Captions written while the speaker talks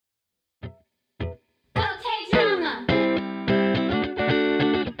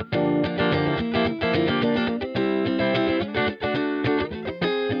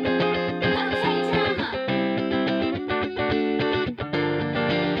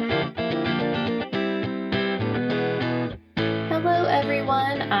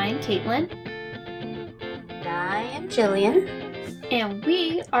Caitlin. And I am Jillian. And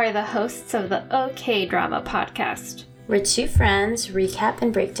we are the hosts of the OK Drama podcast. We're two friends recap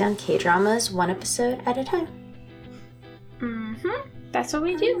and break down K-dramas one episode at a time. That's what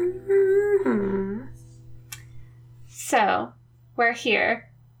we do. So, we're here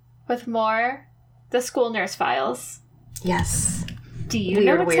with more The School Nurse Files. Yes. Do you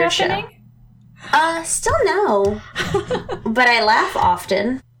know what's happening? Still no. But I laugh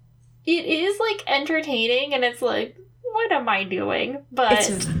often. It is, like, entertaining, and it's like, what am I doing? But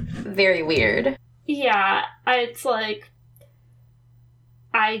it's very weird. Yeah, it's like,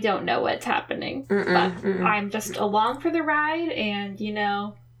 I don't know what's happening. I'm just along for the ride, and, you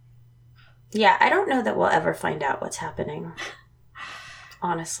know. Yeah, I don't know that we'll ever find out what's happening.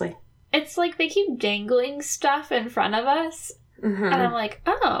 Honestly. It's like they keep dangling stuff in front of us, and I'm like,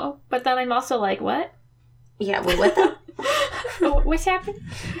 oh. But then I'm also like, what? Yeah, wait, what the? What's happening?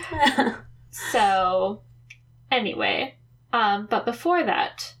 So, anyway, but before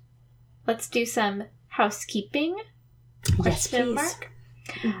that, let's do some housekeeping. Yes, please. Mark.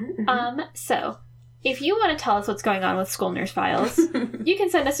 So, if you want to tell us what's going on with School Nurse Files, you can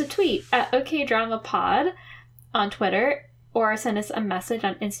send us a tweet at OKDramaPod on Twitter, or send us a message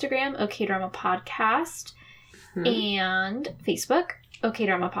on Instagram, OKDramaPodcast, and Facebook,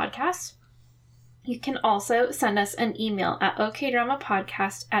 OKDramaPodcast. You can also send us an email at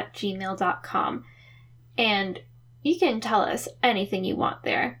okdramapodcast@gmail.com. And you can tell us anything you want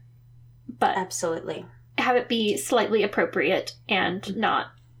there. But absolutely. Have it be slightly appropriate and not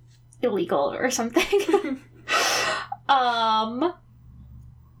illegal or something.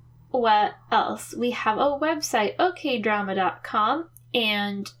 What else? We have a website, okdrama.com,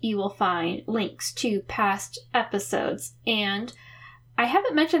 and you will find links to past episodes. And I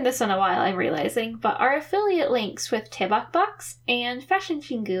haven't mentioned this in a while, I'm realizing, but our affiliate links with Taebak Box and Fashion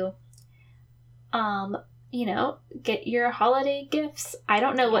Chingu. You know, get your holiday gifts. I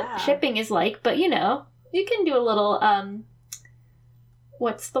don't know what shipping is like, but you know, you can do a little,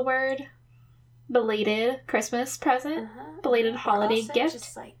 what's the word? Belated Christmas present? Belated holiday gift?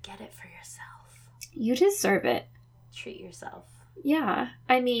 Just, like, get it for yourself. You deserve it. Treat yourself. Yeah.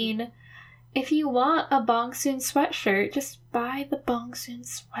 I mean, if you want a Bongsoon sweatshirt, just buy the Bongsoon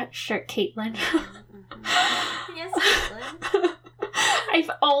sweatshirt, Caitlin. Yes, Caitlin.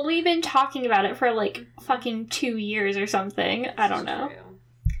 I've only been talking about it for, like, fucking 2 years or something. I don't know. True.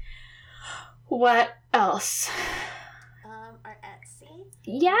 What else? Our Etsy.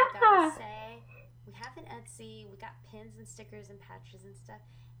 Yeah. I gotta say, we have an Etsy. We got pins and stickers and patches and stuff.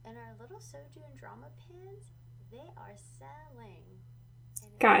 And our little soju and drama pins, they are selling.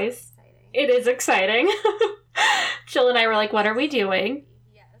 Guys, it is exciting. Jill and I were like, what are we doing?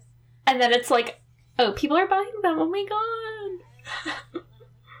 Yes. And then it's like, oh, people are buying them. Oh my god.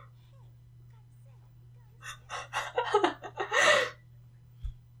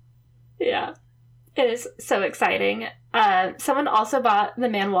 Yeah. It is so exciting. Someone also bought the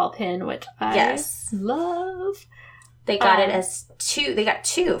Manuel pin, which I love. They got it as two. They got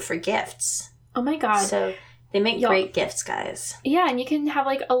two for gifts. Oh my god. So they make great gifts, guys. Yeah, and you can have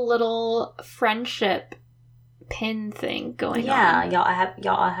like a little friendship pin thing going on. Yeah,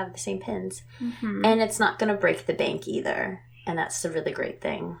 y'all all have the same pins. And it's not going to break the bank either. And that's the really great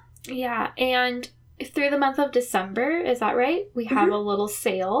thing. Yeah, and through the month of December, is that right? We have a little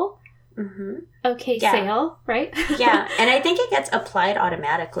sale. Sale, right? Yeah, and I think it gets applied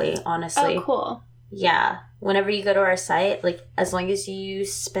automatically, honestly. Oh, cool. Yeah, whenever you go to our site, like, as long as you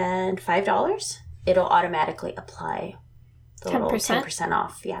spend $5, it'll automatically apply the 10%? little 10%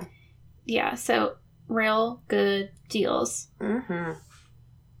 off. Yeah. Yeah, so real good deals. I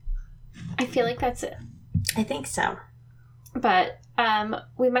feel like that's it. I think so. But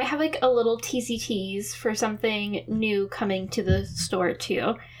we might have like a little teasy tease for something new coming to the store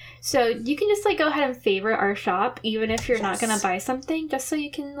too. So you can just like go ahead and favorite our shop, even if you're not going to buy something, just so you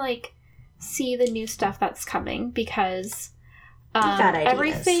can like see the new stuff that's coming, because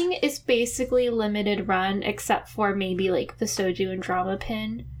everything is basically limited run except for maybe like the soju and drama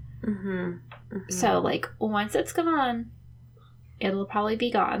pin. So like once it's gone, it'll probably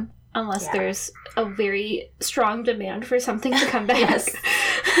be gone. Unless there's a very strong demand for something to come back.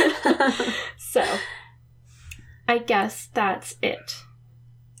 So, I guess that's it.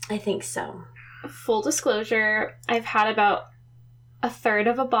 I think so. Full disclosure, I've had about a third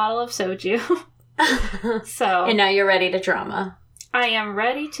of a bottle of soju. So. And now you're ready to drama. I am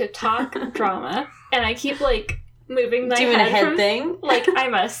ready to talk drama. And I keep, like, moving my Doing head. A head thing? Like,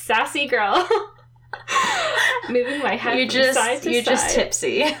 I'm a sassy girl. Moving my head from side to side. You're just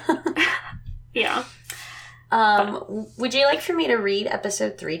tipsy. Yeah. Would you like for me to read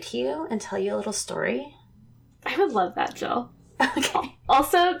episode 3 to you and tell you a little story? I would love that, Jill. Okay.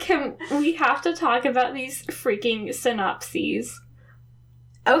 Also, we have to talk about these freaking synopses.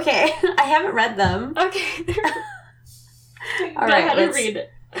 Okay. I haven't read them. Okay. All right, let's read it.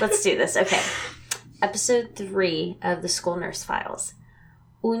 Let's do this. Okay. Episode 3 of the School Nurse Files.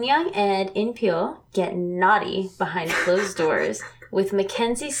 Unyoung and In-pyo get naughty behind closed doors. With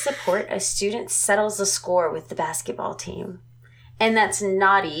Mackenzie's support, a student settles the score with the basketball team. And that's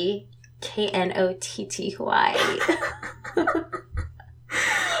naughty, Knotty.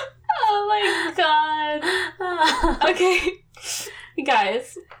 Oh my god. Okay.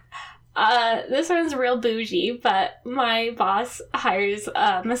 Guys, this one's real bougie, but my boss hires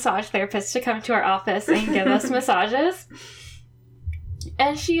a massage therapist to come to our office and give us massages.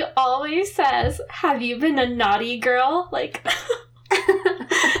 And she always says, "Have you been a naughty girl?" Like,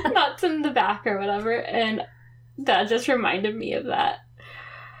 nuts in the back or whatever. And that just reminded me of that.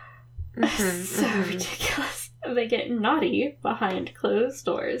 So ridiculous. They get naughty behind closed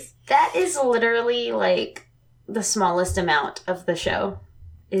doors. That is literally, like, the smallest amount of the show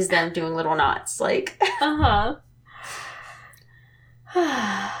is them doing little knots. Like, Uh-huh.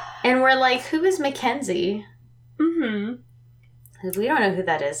 and we're like, who is Mackenzie? Mm-hmm. We don't know who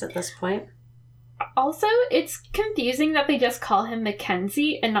that is at this point. Also, it's confusing that they just call him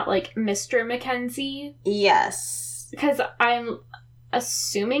Mackenzie and not, like, Mr. Mackenzie. Yes. Because I'm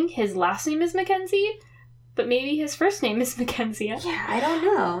assuming his last name is Mackenzie, but maybe his first name is Mackenzie. Yeah, I don't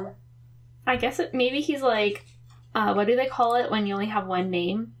know. I guess maybe he's like, what do they call it when you only have one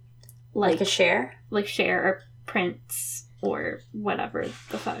name? Like a share? Like Cher or Prince or whatever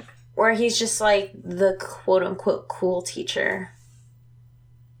the fuck. Or he's just like the quote-unquote cool teacher.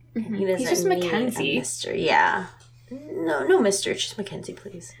 Mm-hmm. He doesn't he's just need Mackenzie. a Mr. Yeah. No Mr. Just Mackenzie,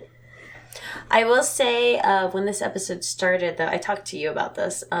 please. I will say, when this episode started, though, I talked to you about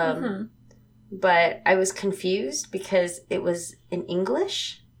this, but I was confused because it was in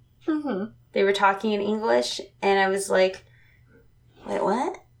English. Mm-hmm. They were talking in English, and I was like, wait,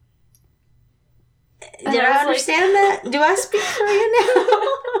 what? Did I understand that? Do I speak Korean now?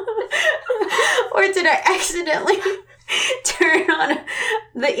 Or did I accidentally turn on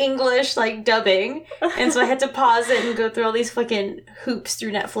the English, like, dubbing? And so I had to pause it and go through all these fucking hoops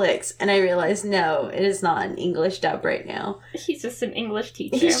through Netflix. And I realized, no, it is not an English dub right now. He's just an English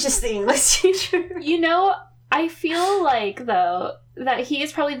teacher. He's just the English teacher. You know, I feel like, though, that he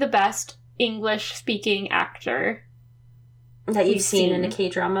is probably the best English-speaking actor That you've seen in a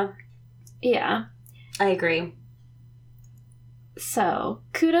K-drama? Yeah. I agree. So,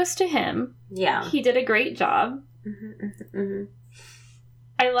 kudos to him. Yeah. He did a great job.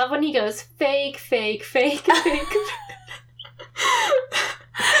 I love when he goes, fake, fake, fake, fake.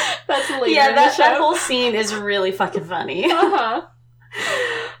 That's later in the show. That whole scene is really fucking funny. Uh-huh.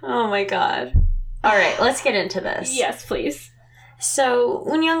 Oh my god. Alright, let's get into this. Yes, please. So,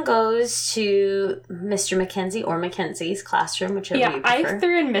 Unyoung goes to Mr. Mackenzie or Mackenzie's classroom, whichever you prefer. I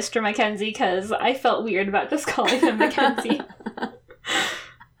threw in Mr. Mackenzie because I felt weird about just calling him Mackenzie.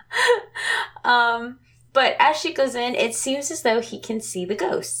 But as she goes in, it seems as though he can see the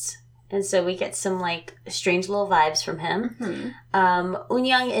ghosts. And so we get some, like, strange little vibes from him. Mm-hmm.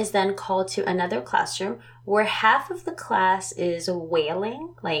 Unyoung is then called to another classroom where half of the class is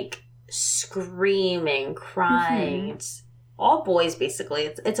wailing, like, screaming, crying. Mm-hmm. It's all boys, basically.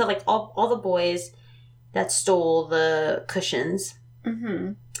 It's like all the boys that stole the cushions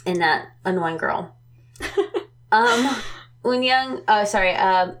and that annoying girl. Unyoung,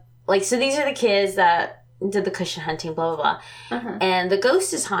 so these are the kids that did the cushion hunting, blah, blah, blah. And the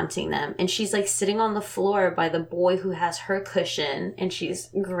ghost is haunting them. And she's, like, sitting on the floor by the boy who has her cushion. And she's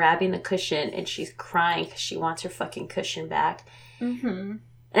grabbing the cushion and she's crying because she wants her fucking cushion back. Mm-hmm.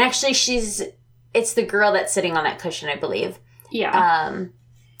 And actually, it's the girl that's sitting on that cushion, I believe. Yeah.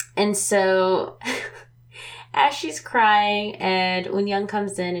 And so as she's crying and Unyoung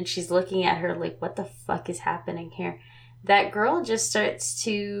comes in and she's looking at her like, what the fuck is happening here? That girl just starts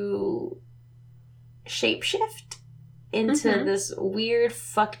to shapeshift into this weird,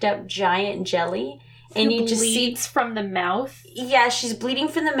 fucked up giant jelly. And you just see from the mouth. Yeah, she's bleeding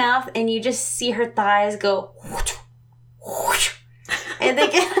from the mouth and you just see her thighs go and they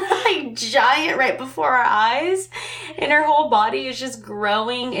get like giant right before our eyes, and her whole body is just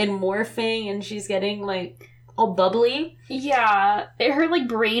growing and morphing, and she's getting like all bubbly. Yeah, her like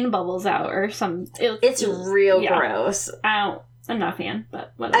brain bubbles out or some. It's real gross. I'm not a fan,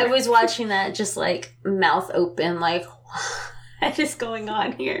 but whatever. I was watching that just like mouth open, like what is going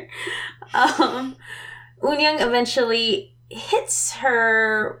on here? Unyoung eventually hits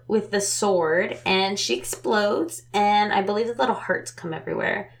her with the sword, and she explodes, and I believe the little hearts come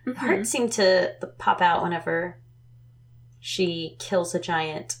everywhere. The hearts seem to pop out whenever she kills a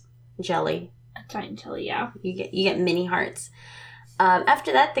giant jelly. A giant jelly, yeah. You get mini hearts.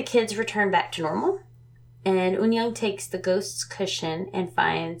 After that, the kids return back to normal, and Eunyoung takes the ghost's cushion and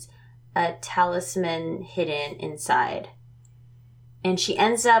finds a talisman hidden inside. And she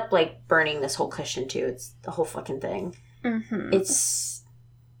ends up, like, burning this whole cushion, too. It's the whole fucking thing. It's...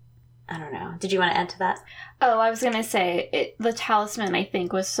 I don't know. Did you want to add to that? Oh, I was going to say, the talisman, I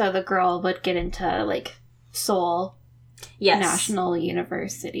think, was so the girl would get into, like, Seoul National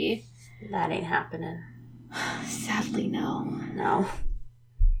University. That ain't happening. Sadly, no. No.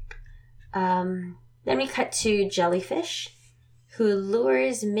 Then we cut to Jellyfish, who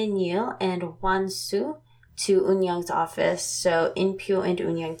lures Minyu and Wansu to Eunyoung's office so Inpyo and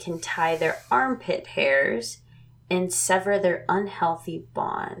Eunyoung can tie their armpit hairs and sever their unhealthy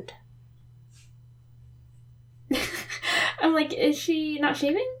bond. I'm like, is she not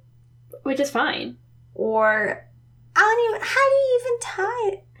shaving? Which is fine. Or, how do you even tie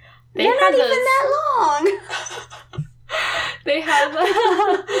it? They're not even that long. They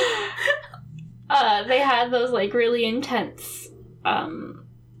had those, like, really intense,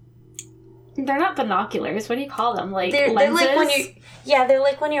 they're not binoculars. What do you call them? Like, lenses? They're like when they're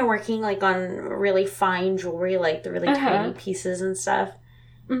like when you're working, like, on really fine jewelry, like the really tiny pieces and stuff.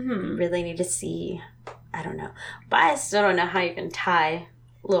 You really need to see, I don't know. But I still don't know how you can tie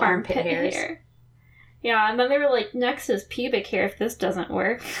little armpit hairs. Hair. Yeah, and then they were like, next is pubic hair if this doesn't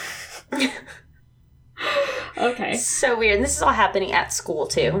work. Okay. So weird. And this is all happening at school,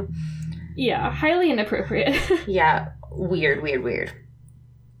 too. Yeah, highly inappropriate. Yeah, weird.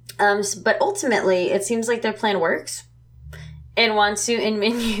 But ultimately, it seems like their plan works. And Wansu and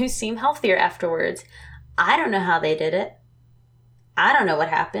Minyu seem healthier afterwards. I don't know how they did it. I don't know what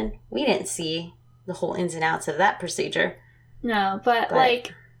happened. We didn't see the whole ins and outs of that procedure. No, but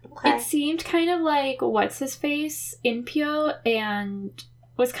like, okay. It seemed kind of like, what's-his-face, Inpyo, and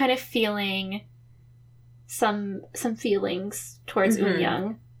was kind of feeling some feelings towards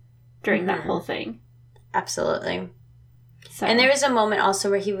Eunyoung during that whole thing. Absolutely. So. And there was a moment also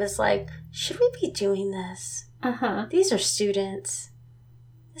where he was like, should we be doing this? These are students.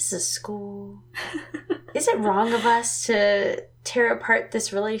 This is school. Is it wrong of us to tear apart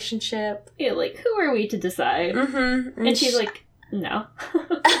this relationship? Yeah, like, who are we to decide? And she's like, no.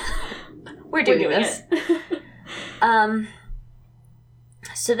 We're doing this.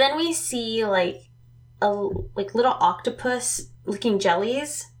 So then we see, like, little octopus-looking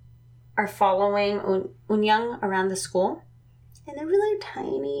jellies are following Eunyoung around the school. And they're really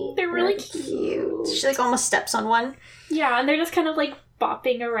tiny. They're really cute. She, like, almost steps on one. Yeah, and they're just kind of, like,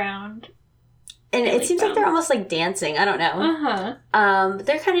 bopping around. And it seems like they're almost, like, dancing. I don't know.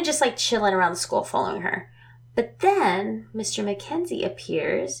 They're kind of just, like, chilling around the school following her. But then Mr. Mackenzie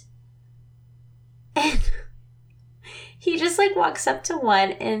appears. And he just, like, walks up to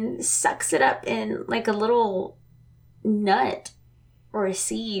one and sucks it up in, like, a little nut or a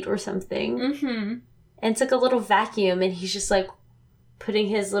seed or something. And it's like a little vacuum, and he's just, like, putting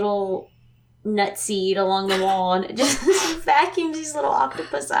his little nut seed along the wall, and it just vacuums these little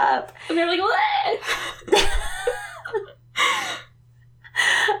octopus up. And they're like, what?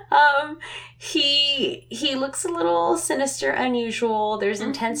 He looks a little sinister, unusual. There's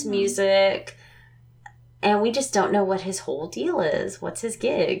intense music. And we just don't know what his whole deal is. What's his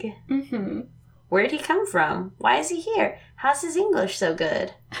gig? Where did he come from? Why is he here? How's his English so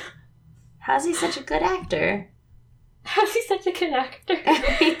good? How's he such a good actor? How's he such a good actor?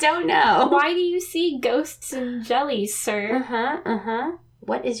 I don't know. Why do you see ghosts and jellies, sir?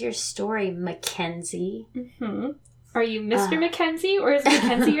 What is your story, Mackenzie? Are you Mr. Mackenzie, or is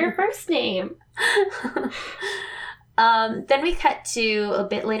Mackenzie your first name? Then we cut to a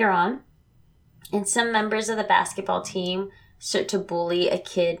bit later on, and some members of the basketball team start to bully a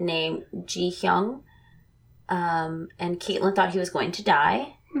kid named Ji-hyung. And Caitlin thought he was going to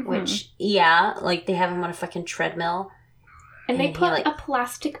die. Which, yeah, like, they have him on a fucking treadmill. And they put a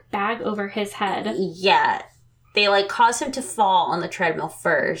plastic bag over his head. Yeah. They, like, cause him to fall on the treadmill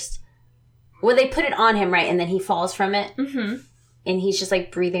first. Well, they put it on him, right? And then he falls from it. And he's just,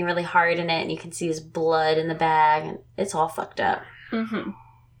 like, breathing really hard in it. And you can see his blood in the bag. And it's all fucked up.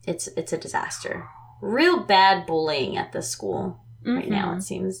 It's a disaster. Real bad bullying at the school right now, it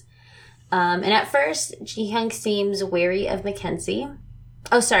seems. And at first, Ji-hyung seems wary of Mackenzie.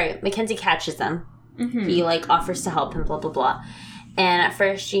 Oh, sorry. Mackenzie catches them. He, like, offers to help him, blah, blah, blah. And at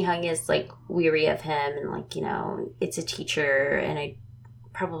first, Ji-hyung is, like, weary of him. And, like, you know, it's a teacher. And I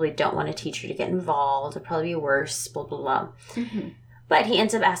probably don't want a teacher to get involved. It'd probably be worse, blah, blah, blah. Mm-hmm. But he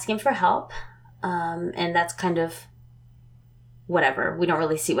ends up asking for help. And that's kind of whatever. We don't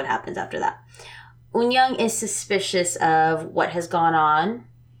really see what happens after that. Eun-young is suspicious of what has gone on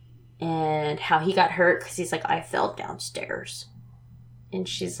and how he got hurt because he's like, I fell downstairs. And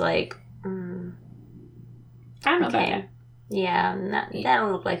she's like, I don't know about okay. that. Yeah, that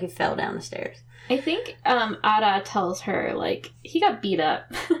don't look like he fell down the stairs. I think Ada tells her, like, he got beat up.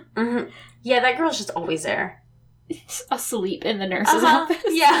 Mm-hmm. Yeah, that girl's just always there. Asleep in the nurse's office.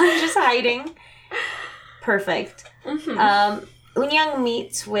 Yeah, just hiding. Perfect. Mm-hmm. Eun-young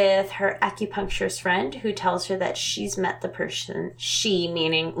meets with her acupuncturist friend who tells her that she's met the person, she,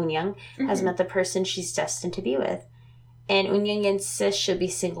 meaning Eun-young, has met the person she's destined to be with. And Eun-young insists she'll be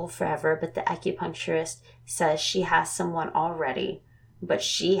single forever, but the acupuncturist says she has someone already, but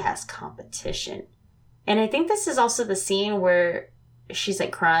she has competition. And I think this is also the scene where she's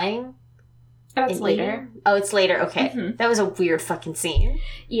like crying. That's later. Oh, it's later. Okay. Mm-hmm. That was a weird fucking scene.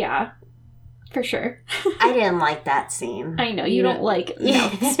 Yeah, for sure. I didn't like that scene. I know, you don't like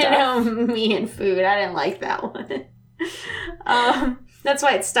stuff. You know, me and food. I didn't like that one. That's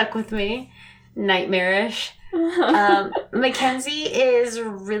why it stuck with me. Nightmarish. Mackenzie is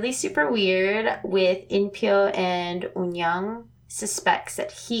really super weird with Inpyo, and Eun-young suspects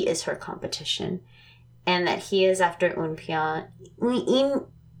that he is her competition and that he is after Inpyo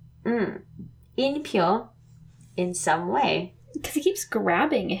in some way. Because he keeps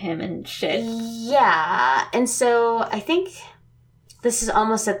grabbing him and shit. Yeah, and so I think this is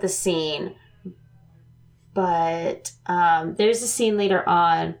almost at the scene, but there's a scene later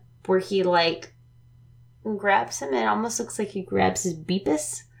on where he like grabs him and it almost looks like he grabs his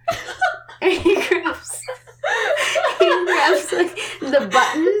beepus. And he grabs like the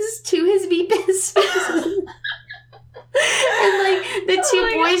buttons to his beepus. And like the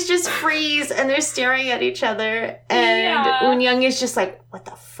two boys just freeze and they're staring at each other, and Eun-young is just like, what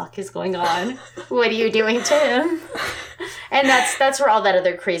the fuck is going on? What are you doing to him? And that's where all that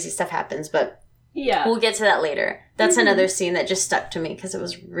other crazy stuff happens, but yeah, we'll get to that later. That's another scene that just stuck to me because it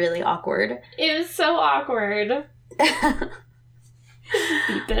was really awkward. It was so awkward.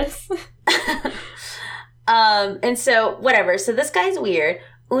 Beepus. And so whatever, so this guy's weird.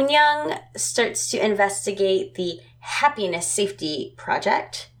 Eun-young starts to investigate the Happiness Safety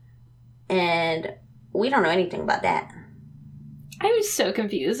Project, and we don't know anything about that. I was so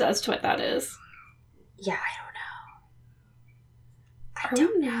confused as to what that is. Yeah, I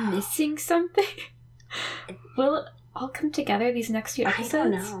don't know. Are we missing something? Will it all come together these next few episodes? I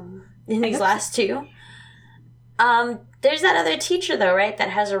don't know. In these last two? There's that other teacher, though, right? That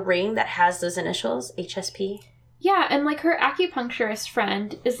has a ring that has those initials, HSP. Yeah, and, like, her acupuncturist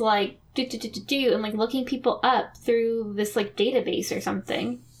friend is, like, and, like, looking people up through this, like, database or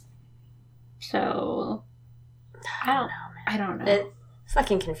something. So, I don't know. It's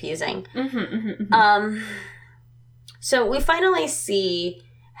fucking confusing. Mm-hmm. So we finally see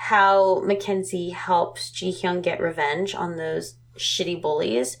how Mackenzie helps Ji-hyun get revenge on those shitty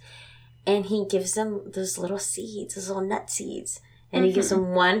bullies. And he gives them those little seeds, those little nut seeds. And he gives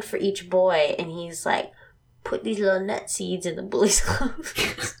them one for each boy. And he's like, put these little nut seeds in the bully's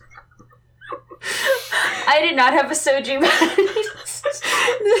clothes. I did not have a soju man.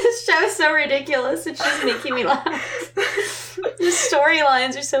 This show is so ridiculous. It's just making me laugh. The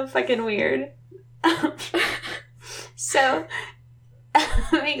storylines are so fucking weird. So,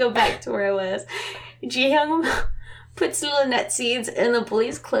 let me go back to where I was. Ji-hyun puts little nut seeds in the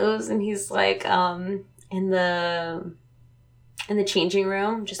bully's clothes, and he's like, in the changing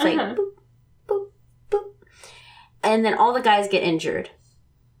room, just like, boop, boop, boop. And then all the guys get injured.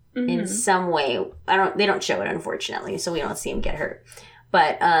 In some way. They don't show it, unfortunately, so we don't see him get hurt.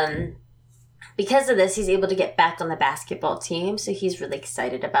 But because of this, he's able to get back on the basketball team, so he's really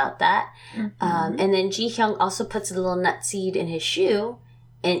excited about that. And then Ji-hyun also puts a little nut seed in his shoe,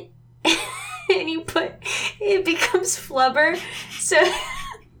 and it becomes flubber. So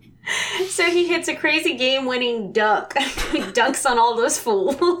he hits a crazy game-winning dunk. He dunks on all those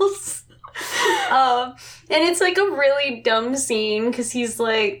fools. And it's like a really dumb scene because he's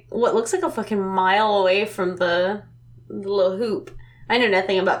like what looks like a fucking mile away from the little hoop. I know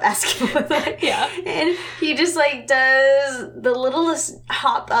nothing about basketball. Yeah. And he just like does the littlest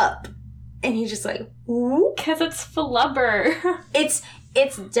hop up, and he's just like, whoop. Because it's flubber. It's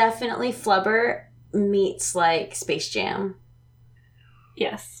definitely Flubber meets like Space Jam.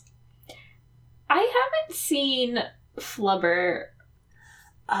 Yes. I haven't seen Flubber.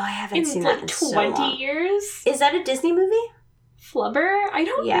 Oh, I haven't seen that in 20 so long. years. Is that a Disney movie? Flubber? I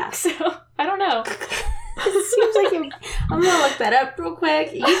don't think so. I don't know. It seems like I'm gonna look that up real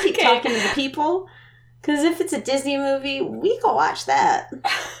quick. You keep talking to the people, because if it's a Disney movie, we can watch that.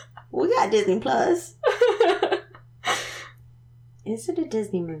 We got Disney Plus. Is it a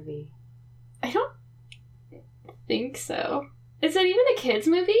Disney movie? I don't think so. Is it even a kids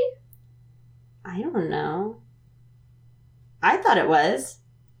movie? I don't know. I thought it was.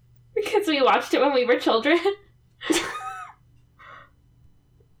 Because we watched it when we were children.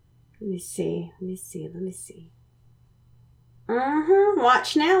 Let me see.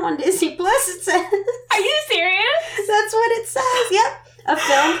 Watch now on Disney Plus, it says. Are you serious? That's what it says. Yep. A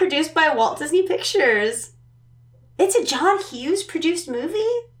film produced by Walt Disney Pictures. It's a John Hughes produced movie?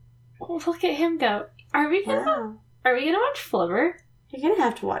 Oh, look at him go. Are we gonna watch Flubber? You're gonna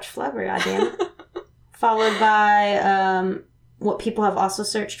have to watch Flubber, goddamn. Followed by what people have also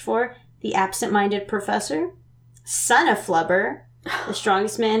searched for: The Absent-Minded Professor, Son of Flubber, The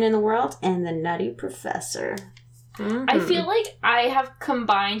Strongest Man in the World, and The Nutty Professor. Mm-hmm. I feel like I have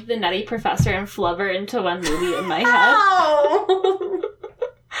combined The Nutty Professor and Flubber into one movie in my head. Oh!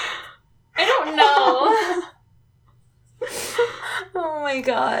 I don't know. Oh my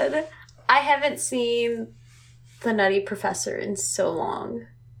god. I haven't seen The Nutty Professor in so long.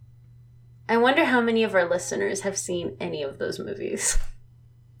 I wonder how many of our listeners have seen any of those movies.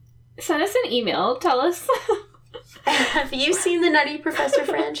 Send us an email. Tell us. Have you seen the Nutty Professor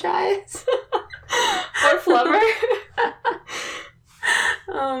franchise? Or Flubber?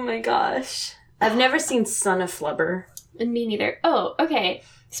 Oh my gosh. I've never seen Son of Flubber. Me neither. Oh, okay.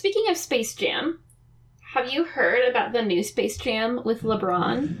 Speaking of Space Jam, have you heard about the new Space Jam with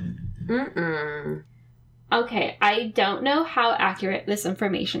LeBron? Mm-mm. Okay, I don't know how accurate this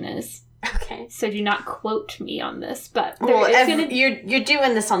information is. Okay. So do not quote me on this, but you're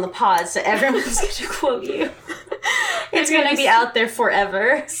doing this on the pod, so everyone's going to quote you. It's going to be out there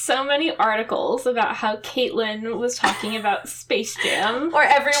forever. So many articles about how Caitlyn was talking about Space Jam. Or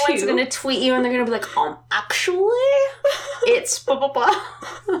everyone's going to tweet you and they're going to be like, actually, it's blah, blah, blah.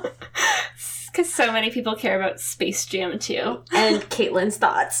 Because so many people care about Space Jam, too. And Caitlyn's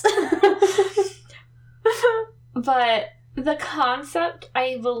thoughts. But the concept,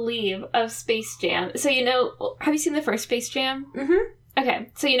 I believe, of Space Jam... So, have you seen the first Space Jam? Mm-hmm.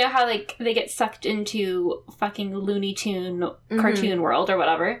 Okay, so you know how, they get sucked into fucking Looney Tune cartoon world or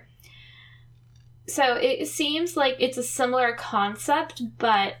whatever? So it seems like it's a similar concept,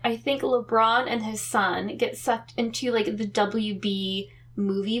 but I think LeBron and his son get sucked into, the WB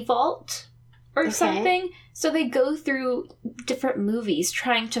movie vault or something. So they go through different movies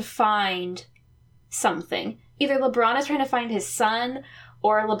trying to find something. Either LeBron is trying to find his son,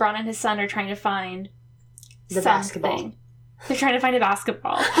 or LeBron and his son are trying to find the something. Basketball. They're trying to find a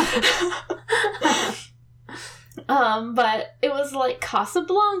basketball. But it was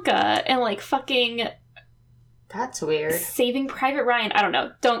Casablanca and fucking... That's weird. Saving Private Ryan. I don't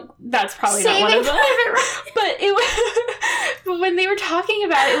know. That's probably not one of them. But it was... But when they were talking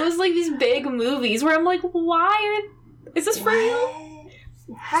about it, it was these big movies where I'm like, is this for real?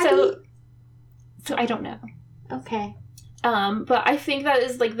 So I don't know. Okay. But I think that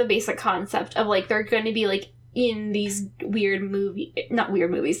is the basic concept of they're going to be in these weird movies,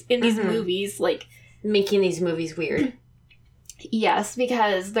 in these movies, making these movies weird. Yes,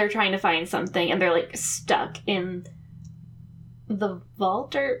 because they're trying to find something and they're stuck in the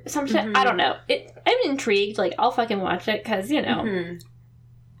vault or some shit. I don't know. I'm intrigued. I'll fucking watch it because,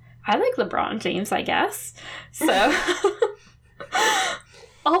 I like LeBron James, I guess. So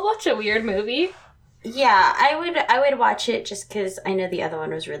I'll watch a weird movie. Yeah, I would watch it just because I know the other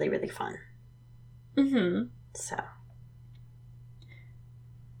one was really, really fun. Mm-hmm. So.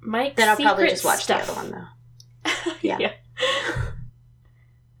 Mike's then I'll probably secret just watch stuff. the other one, though. Yeah.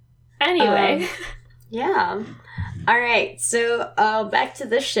 Anyway. Yeah. All right. So back to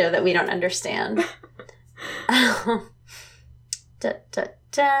this show that we don't understand. All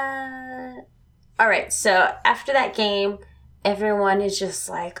right. So after that game, everyone is just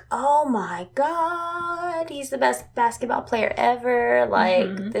like, oh my God, he's the best basketball player ever.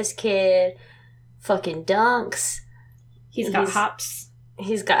 This kid fucking dunks. He's got hops.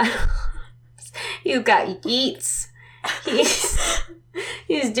 He's got yeets.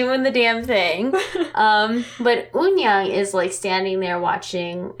 He's doing the damn thing. But Eunyoung is standing there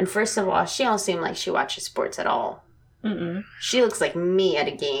watching, and first of all, she don't seem like she watches sports at all. Mm-mm. She looks like me at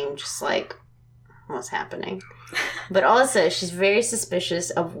a game, just what's happening. But also, she's very suspicious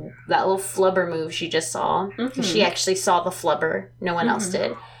of that little flubber move she just saw. Mm-hmm. She actually saw the flubber. No one else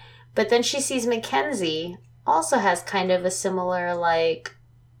did. But then she sees Mackenzie also has kind of a similar,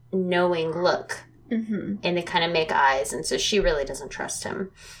 knowing look. Mm-hmm. And they kind of make eyes, and so she really doesn't trust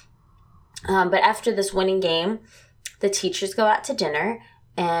him. But after this winning game, the teachers go out to dinner,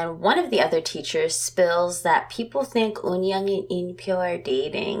 and one of the other teachers spills that people think Eunyoung and Inpyo are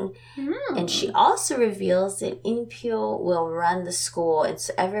dating. And she also reveals that Inpyo will run the school, and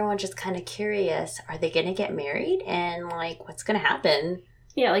so everyone's just kind of curious, are they going to get married? And, like, what's going to happen?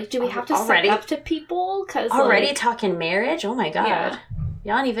 Yeah, like, do we have to already suck up to people? 'Cause, already like, talking marriage? Oh, my God. Yeah.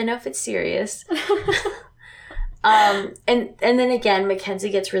 Y'all don't even know if it's serious. And then again, Mackenzie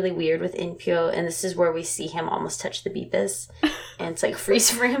gets really weird with Inpyo, and this is where we see him almost touch the Beepus, and it's like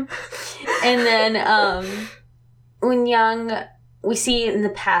freeze frame. And then Eunyoung, we see in the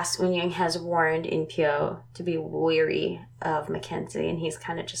past Eunyoung has warned Inpyo to be wary of Mackenzie, and he's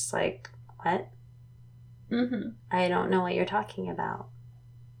kind of just like, what? I don't know what you're talking about.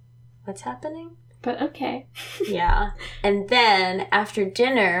 What's happening? But okay. Yeah. And then after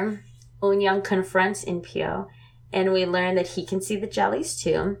dinner, Eunyoung confronts Inpyo, and we learn that he can see the jellies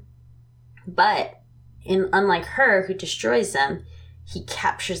too. But unlike her, who destroys them, he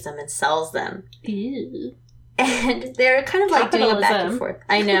captures them and sells them. Ew. And they're kind of like doing a back and Capitalism. forth.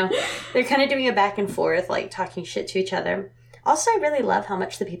 I know. They're kind of doing a back and forth, like talking shit to each other. Also, I really love how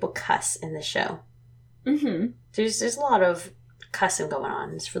much the people cuss in the show. There's a lot of cussing going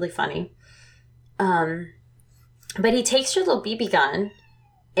on. It's really funny. But he takes her little BB gun,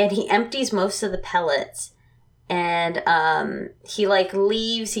 and he empties most of the pellets, and he like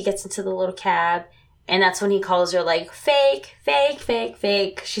leaves. He gets into the little cab, and that's when he calls her like fake, fake, fake,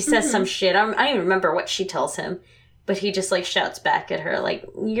 fake. She says some shit. I don't even remember what she tells him, but he just like shouts back at her like,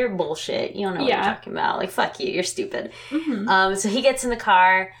 "You're bullshit. You don't know what you're talking about. Like, fuck you. You're stupid." So he gets in the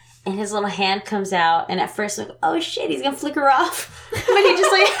car, and his little hand comes out, and at first, like, oh shit, he's gonna flick her off. But he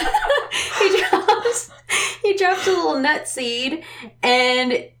just like he drops a little nut seed,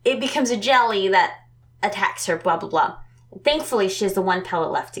 and it becomes a jelly that attacks her, blah blah blah. Thankfully, she has the one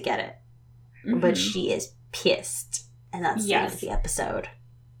pellet left to get it. But she is pissed. And that's the end of the episode.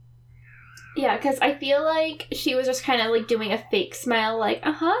 Yeah, because I feel like she was just kind of like doing a fake smile, like,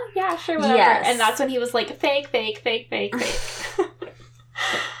 yeah, sure, whatever. Yes. And that's when he was like, fake, fake, fake, fake, fake.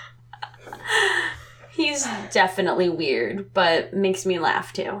 He's definitely weird, but makes me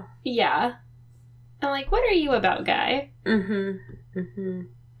laugh too. Yeah. I'm like, what are you about, guy?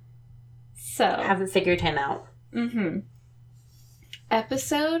 So. Haven't figured him out.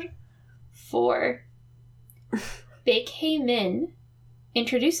 Episode 4. Baek Hae-min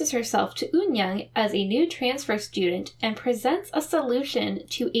introduces herself to Eunyoung as a new transfer student and presents a solution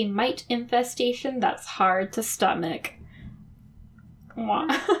to a mite infestation that's hard to stomach.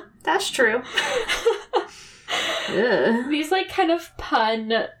 That's true. These like kind of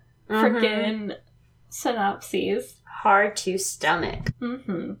pun freaking synopses. Hard to stomach.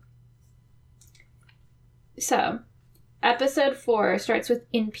 So, episode 4 starts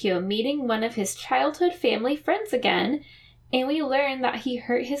with Inpyo meeting one of his childhood family friends again, and we learn that he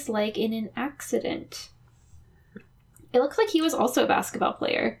hurt his leg in an accident. It looks like he was also a basketball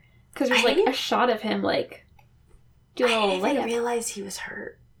player, because there's like a shot of him like doing a little layup. I didn't realize he was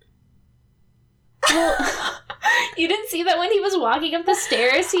hurt. Well, you didn't see that when he was walking up the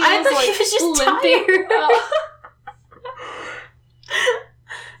stairs? He was thought like he was just limping. tired.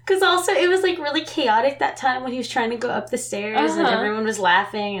 Because also, it was like really chaotic that time when he was trying to go up the stairs and everyone was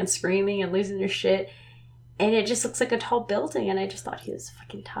laughing and screaming and losing their shit. And it just looks like a tall building, and I just thought he was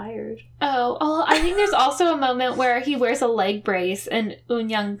fucking tired. Oh, I think there's also a moment where he wears a leg brace and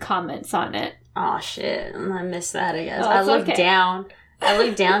Eunyoung comments on it. Oh shit, I missed that, I guess. Oh, I looked okay. down. I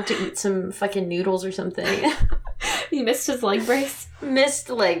looked down to eat some fucking noodles or something. You missed his leg brace? Missed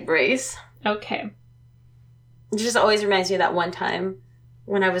the leg brace. Okay. It just always reminds me of that one time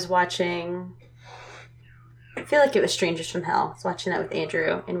when I was watching, I feel like it was Strangers from Hell. I was watching that with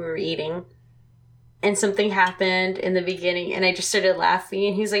Andrew, and we were eating. And something happened in the beginning, and I just started laughing,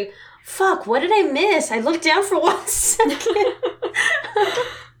 and he's like, fuck, what did I miss? I looked down for 1 second.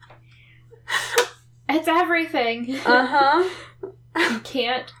 It's everything. You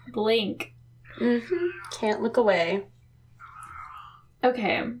can't blink. Can't look away.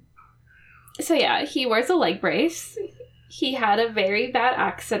 Okay. So yeah, he wears a leg brace. He had a very bad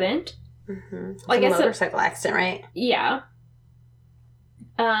accident. Like a motorcycle accident, right? Yeah.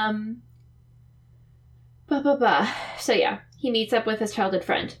 So yeah, he meets up with his childhood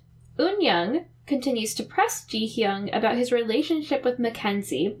friend. Eunyoung continues to press Ji-hyung about his relationship with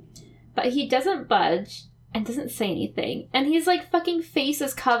Mackenzie, but he doesn't budge and doesn't say anything. And his like fucking face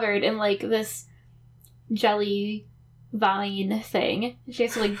is covered in like this jelly vine thing. She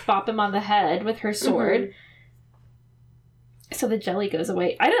has to like bop him on the head with her sword. So the jelly goes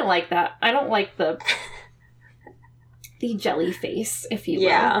away. I didn't like that. I don't like the the jelly face, if you will.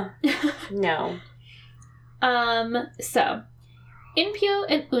 Yeah. No. So Inpyo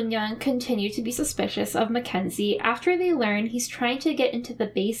and Eunyoung continue to be suspicious of Mackenzie after they learn he's trying to get into the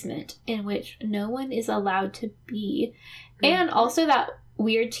basement in which no one is allowed to be. And also that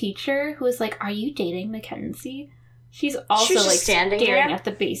weird teacher who is like, "Are you dating Mackenzie?" She's also like staring at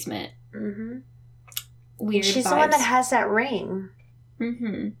the basement. Mm-hmm. Weird She's vibes. the one that has that ring.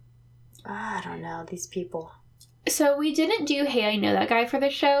 Mm-hmm. I don't know, these people. So we didn't do Hey, I Know That Guy for the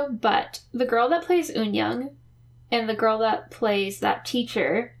show, but the girl that plays Eunyoung and the girl that plays that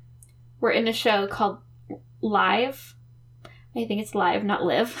teacher were in a show called Live. I think it's Live, not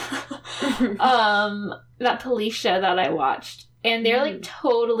Live. That police show that I watched. And they're like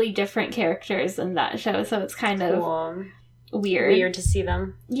totally different characters in that show, so it's kind of weird. Weird to see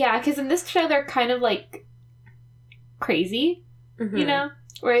them. Yeah, because in this show they're kind of like crazy, you know?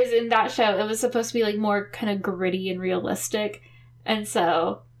 Whereas in that show it was supposed to be like more kind of gritty and realistic. And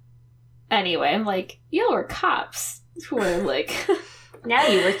so, anyway, I'm like, y'all were cops who were like... Now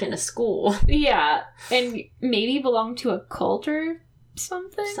you work in a school. Yeah, and maybe belong to a cult or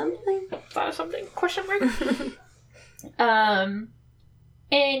something? Something? Question mark?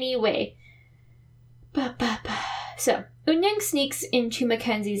 Anyway. So, Eunyoung sneaks into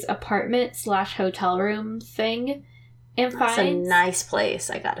Mackenzie's apartment / hotel room thing and finds... That's a nice place,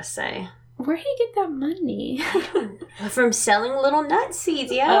 I gotta say. Where did he get that money? From selling little nut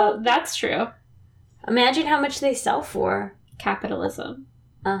seeds, yeah. Oh, that's true. Imagine how much they sell for. Capitalism.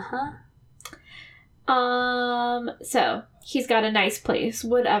 Uh-huh. So, he's got a nice place,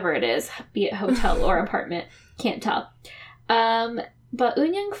 whatever it is, be it hotel or apartment. Can't tell. But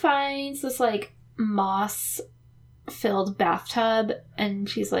Eunyoung finds this, like, moss-filled bathtub, and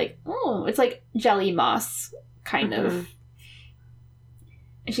she's like, oh, it's like jelly moss, kind of.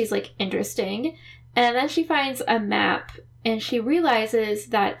 And she's like, interesting. And then she finds a map, and she realizes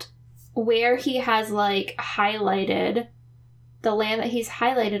that where he has, like, highlighted, the land that he's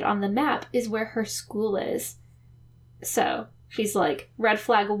highlighted on the map is where her school is. So, she's like, red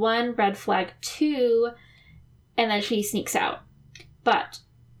flag 1, red flag 2, and then she sneaks out. But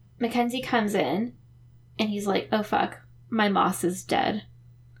Mackenzie comes in, and he's like, oh fuck, my moss is dead.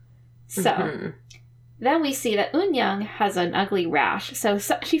 So, then we see that Eunyoung has an ugly rash. So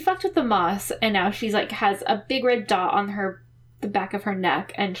she fucked with the moss, and now she's like, has a big red dot on the back of her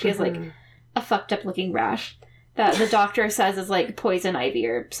neck, and she has like a fucked up looking rash that the doctor says is like poison ivy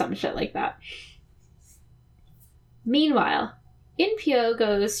or some shit like that. Meanwhile, Inpyo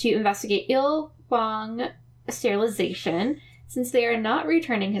goes to investigate Il Hwang sterilization. Since they are not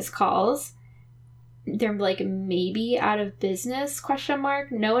returning his calls, they're like maybe out of business, ?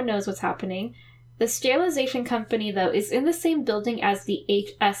 No one knows what's happening. The sterilization company, though, is in the same building as the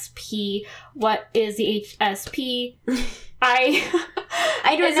HSP. What is the HSP? I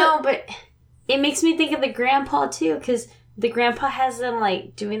don't know, but it makes me think of the grandpa, too, because the grandpa has them,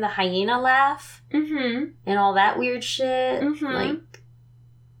 like, doing the hyena laugh and all that weird shit. Like,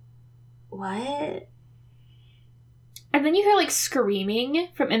 what? And then you hear, like, screaming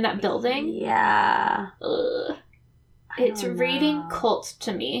from in that building. Yeah. Ugh. It's reading cult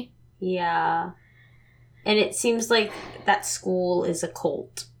to me. Yeah. And it seems like that school is a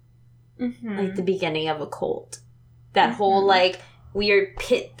cult. Like the beginning of a cult. That whole, like, weird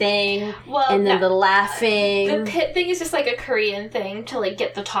pit thing. Well, and then the laughing. The pit thing is just, like, a Korean thing to, like,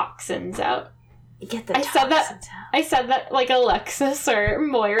 get the toxins out. I said that like Alexis or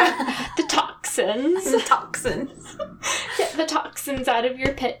Moira. The toxins. The toxins. Get the toxins out of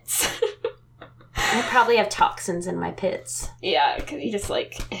your pits. I probably have toxins in my pits. Yeah, because you just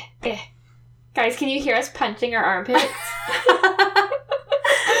like... Guys, can you hear us punching our armpits?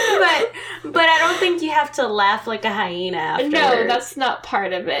 But I don't think you have to laugh like a hyena afterwards. No, that's not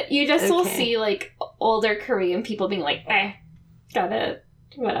part of it. You just will see, like, older Korean people being like, got it.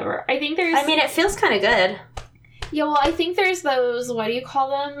 Whatever. I think there's... I mean, it feels kind of good. Yeah, well, I think there's those, what do you call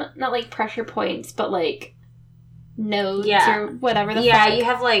them? Not, like, pressure points, but, like, nodes or whatever the fuck. Yeah, you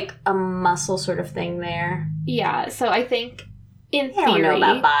have, like, a muscle sort of thing there. Yeah, so I think, in theory... I don't know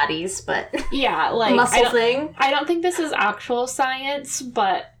about bodies, but... Yeah, like... muscle thing. I don't think this is actual science,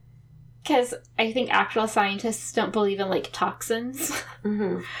 but... Because I think actual scientists don't believe in, like, toxins.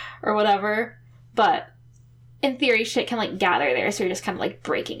 Or whatever. But... in theory, shit can, like, gather there, so you're just kind of, like,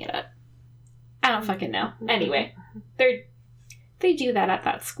 breaking it up. I don't fucking know. Anyway, they do that at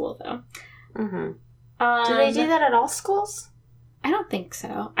that school, though. Do they do that at all schools? I don't think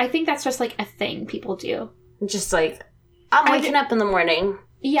so. I think that's just, like, a thing people do. Just, like, I'm waking up in the morning.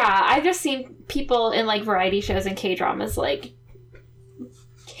 Yeah, I've just seen people in, like, variety shows and K-dramas, like,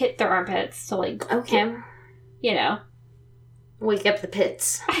 hit their armpits to, like... Okay. You know. Wake up the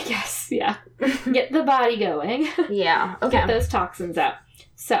pits. I guess, yeah. Get the body going. Yeah, okay. Get those toxins out.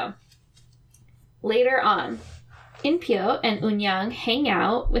 So, later on, Inpyo and Eunyoung hang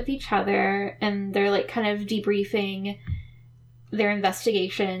out with each other, and they're, like, kind of debriefing their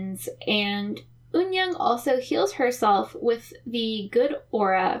investigations, and Eunyoung also heals herself with the good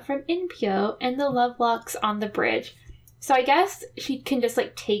aura from Inpyo and the love locks on the bridge. So I guess she can just,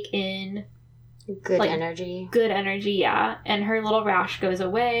 like, take in... Good energy. Good energy, yeah. And her little rash goes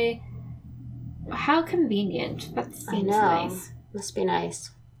away. How convenient. That seems nice. Must be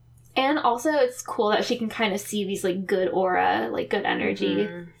nice. And also, it's cool that she can kind of see these, like, good aura, like, good energy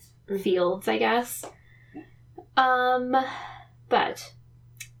fields, I guess. But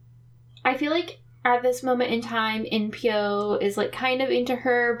I feel like at this moment in time, Inpyo is, like, kind of into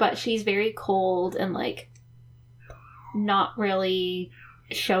her, but she's very cold and, like, not really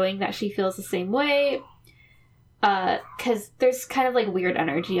showing that she feels the same way. Because there's kind of, like, weird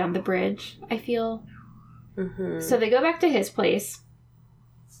energy on the bridge, I feel. So they go back to his place,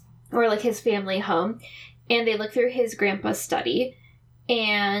 or, like, his family home, and they look through his grandpa's study,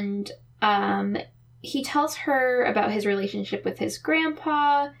 and he tells her about his relationship with his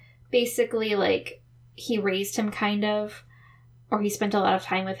grandpa. Basically, like, he raised him, kind of, or he spent a lot of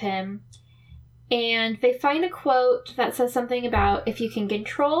time with him. And they find a quote that says something about, if you can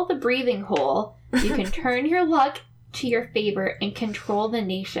control the breathing hole, you can turn your luck to your favor and control the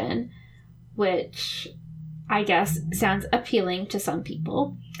nation, which I guess sounds appealing to some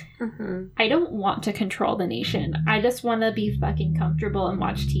people. I don't want to control the nation. I just want to be fucking comfortable and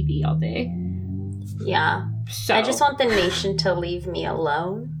watch TV all day. Yeah. So I just want the nation to leave me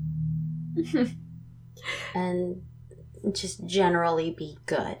alone. And just generally be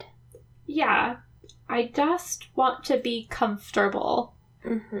good. Yeah. I just want to be comfortable.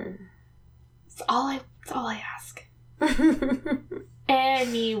 It's all I ask.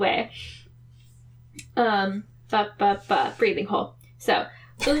 Anyway. Breathing hole. So,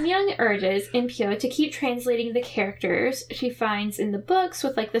 Eunyoung urges Inpyo to keep translating the characters she finds in the books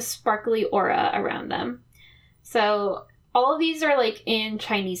with, like, the sparkly aura around them. So, all of these are, like, in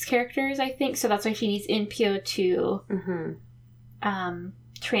Chinese characters, I think, so that's why she needs Inpyo to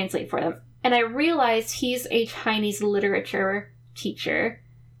translate for them. And I realized he's a Chinese literature teacher,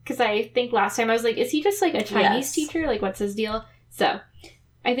 because I think last time I was like, is he just, like, a Chinese teacher? Like, what's his deal? So,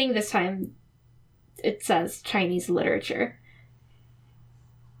 I think this time it says Chinese literature.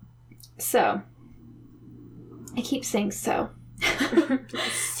 So, I keep saying so.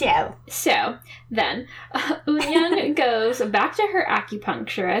 So, then, Eunyoung goes back to her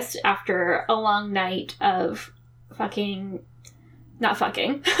acupuncturist after a long night of not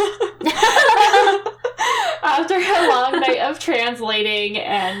fucking. After a long night of translating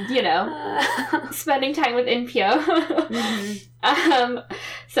and, you know, spending time with Inpyo.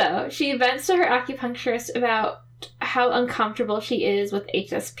 So, she vents to her acupuncturist about how uncomfortable she is with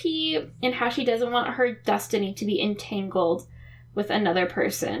HSP and how she doesn't want her destiny to be entangled with another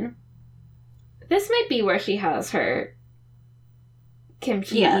person. This might be where she has her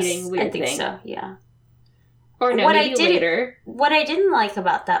kimchi eating weird thing. I think so, yeah. Or no, maybe later. What I didn't like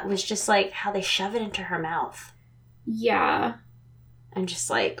about that was just, like, how they shove it into her mouth. Yeah. And just,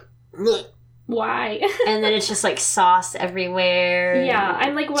 like... Why? And then it's just, like, sauce everywhere. Yeah,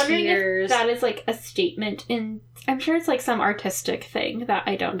 I'm, like, wondering if that is, like, a statement in... I'm sure it's, like, some artistic thing that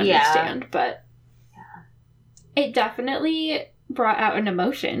I don't understand, but... Yeah. It definitely brought out an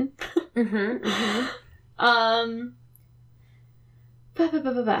emotion.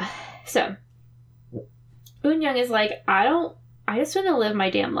 So... Eunyoung is like, I just want to live my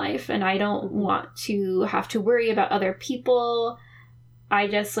damn life, and I don't want to have to worry about other people. I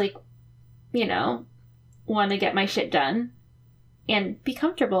just, like, you know, want to get my shit done and be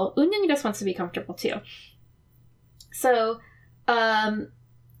comfortable. Eunyoung just wants to be comfortable, too. So,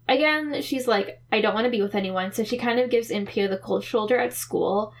 again, she's like, I don't want to be with anyone, so she kind of gives Inpyo the cold shoulder at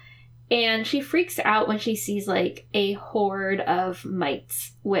school, and she freaks out when she sees, like, a horde of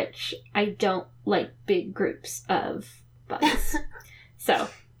mites, which I don't like big groups of bugs. So,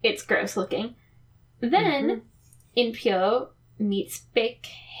 it's gross looking. Then, Inpyo meets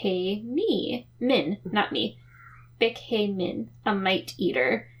Baek-hae Min, not me. Baek-hae Min, a mite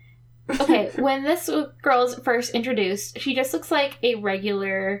eater. Okay, when this girl's first introduced, she just looks like a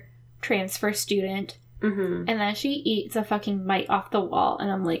regular transfer student. And then she eats a fucking mite off the wall,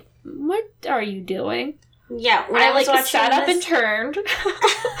 and I'm like, what are you doing? Yeah, when I was like, watching sat up and turned.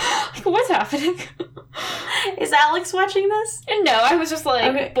 Like, what's happening? Is Alex watching this? And no, I was just like,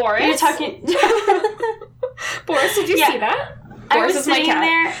 okay. Boris? You're talking... Boris, did you see that? Boris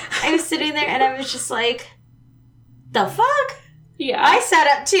I was sitting there, and I was just like, the fuck? Yeah. I sat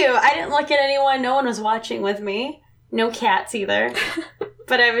up too. I didn't look at anyone. No one was watching with me. No cats either.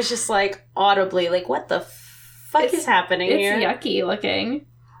 But I was just like audibly like, what the fuck is happening here? It's yucky looking.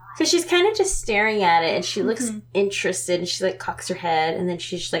 Because she's kind of just staring at it and she looks interested and she like cocks her head and then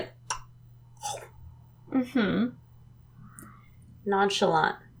she's just like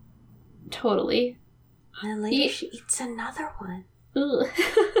nonchalant. Totally. And later she eats another one. Ugh.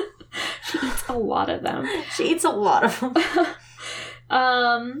 She eats a lot of them. She eats a lot of them.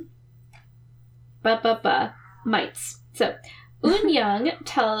 Mites. So, Eun-young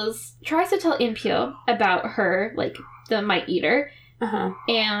tries to tell Impyo about her, like, the mite eater,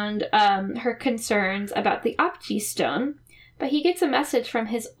 and her concerns about the Apji stone, but he gets a message from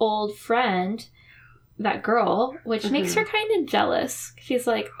his old friend, that girl, which makes her kind of jealous. She's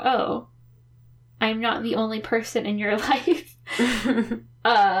like, oh, I'm not the only person in your life.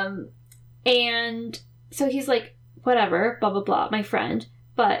 And so he's like, whatever, blah, blah, blah, my friend.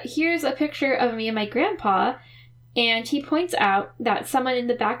 But here's a picture of me and my grandpa, and he points out that someone in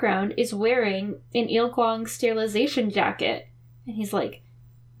the background is wearing an Ilkwang sterilization jacket. And he's like,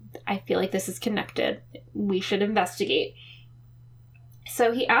 I feel like this is connected. We should investigate.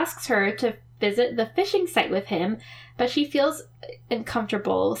 So he asks her to visit the fishing site with him, but she feels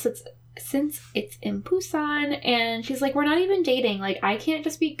uncomfortable since it's in Busan, and she's like, we're not even dating. Like, I can't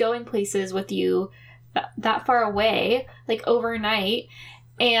just be going places with you that far away, like, overnight.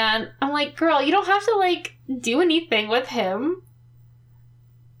 And I'm like, girl, you don't have to, like, do anything with him.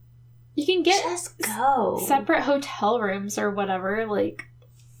 You can get just go. Separate hotel rooms or whatever, like.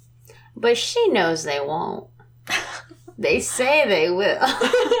 But she knows they won't. They say they will.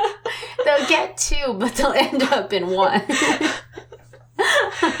 They'll get two, but they'll end up in one.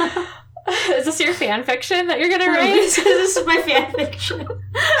 Is this your fan fiction that you're gonna write? This is my fan fiction.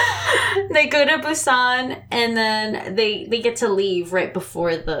 They go to Busan and then they get to leave right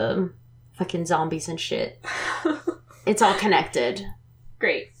before the fucking zombies and shit. It's all connected.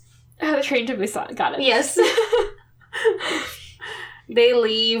 Great. The train to Busan. Got it. Yes. They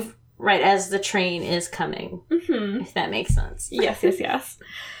leave right as the train is coming. If that makes sense. Yes.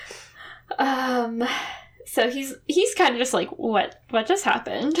 So he's kind of just like, what just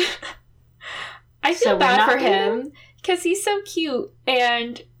happened? I feel bad for him because he's so cute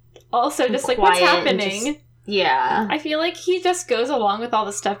and also just like, what's happening? Yeah. I feel like he just goes along with all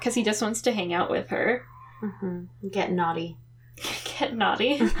the stuff because he just wants to hang out with her. Get naughty. Get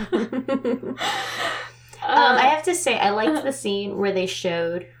naughty. I have to say, I liked the scene where they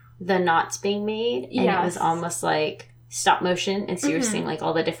showed the knots being made, and it was almost like stop motion, and so you're seeing like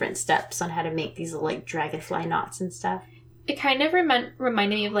all the different steps on how to make these little like dragonfly knots and stuff. It kind of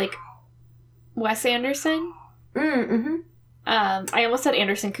reminded me of like Wes Anderson. I almost said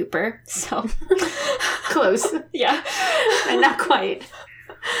Anderson Cooper, so close. Yeah, and not quite.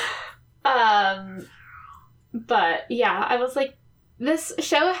 But yeah, I was like, this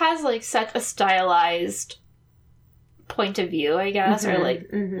show has like such a stylized point of view, I guess, or like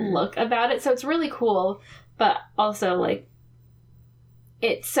look about it. So it's really cool, but also like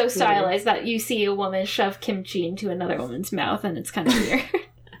it's so stylized that you see a woman shove kimchi into another woman's mouth, and it's kind of weird.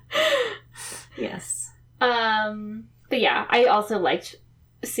 Yes. But yeah, I also liked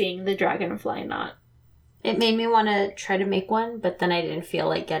seeing the dragonfly knot. It made me want to try to make one, but then I didn't feel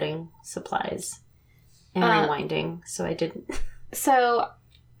like getting supplies and rewinding, so I didn't. So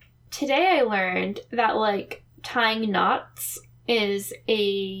today I learned that like tying knots is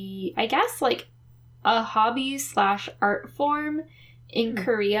I guess like a hobby / art form in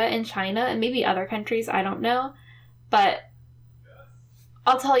Korea and China and maybe other countries, I don't know. But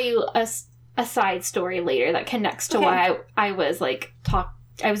I'll tell you a side story later that connects to why I was like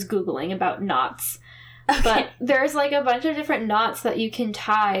I was Googling about knots. Okay. But there's like a bunch of different knots that you can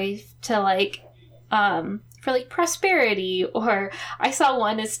tie to like for like prosperity, or I saw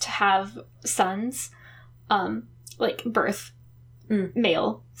one is to have sons, like birth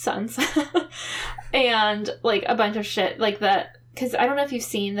male sons, and like a bunch of shit like that. Because I don't know if you've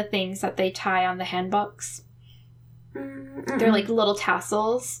seen the things that they tie on the handbooks. They're like little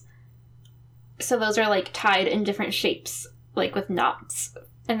tassels. So those are like tied in different shapes, like with knots,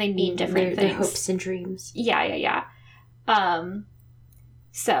 and they mean different things. They're hopes and dreams. Yeah.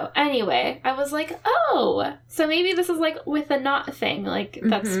 So anyway, I was like, oh, so maybe this is like with a knot thing, like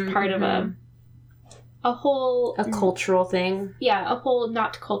that's part of a whole cultural thing. Yeah, a whole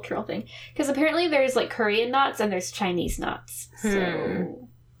knot cultural thing. Because apparently there's like Korean knots and there's Chinese knots. So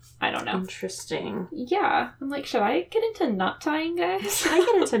I don't know. Interesting. Yeah. I'm like, should I get into knot tying, guys? Should I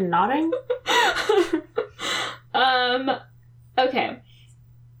get into knotting? Okay.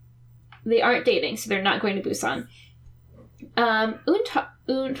 They aren't dating, so they're not going to Busan. Untalk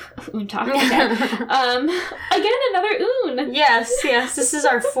again. Again, another Un. Yes. This is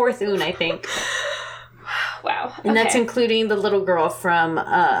our fourth Un, I think. Wow. And that's including the little girl from,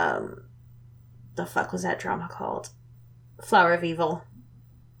 the fuck was that drama called? Flower of Evil.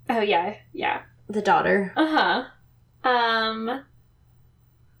 Oh, yeah. The daughter.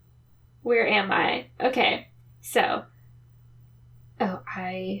 Where am I? Okay, so. Oh,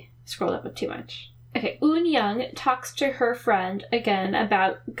 I scrolled up with too much. Okay, Un Young talks to her friend again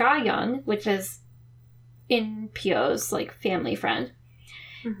about Ga Young, which is In Pyo's, like, family friend.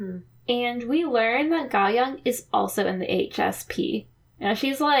 Mm-hmm. And we learn that Ga Young is also in the HSP. Now,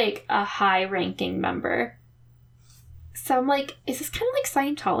 she's, like, a high-ranking member. So I'm like, is this kind of like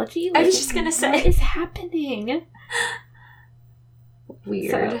Scientology? Like, I was just gonna say. What is happening?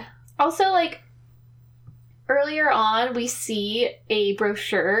 Weird. So, also, like, earlier on, we see a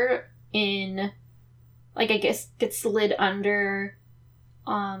brochure in, like, I guess gets slid under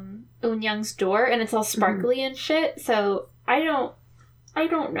Un Young's door, and it's all sparkly and shit, so I don't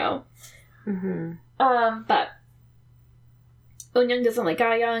know. Mm-hmm. But Un Young doesn't like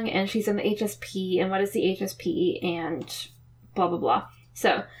Ga Young, and she's in the HSP, and what is the HSP, and blah, blah, blah.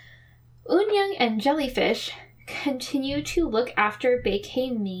 So, Un Young and Jellyfish continue to look after Baek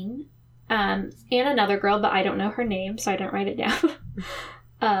Hae Min, and another girl, but I don't know her name, so I don't write it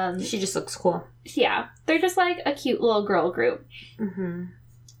down. She just looks cool. Yeah, they're just like a cute little girl group.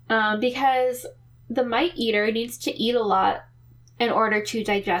 Mm-hmm. Because the mite eater needs to eat a lot in order to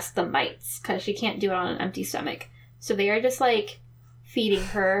digest the mites, because she can't do it on an empty stomach. So they are just, like, feeding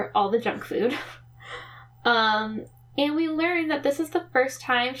her all the junk food. And we learn that this is the first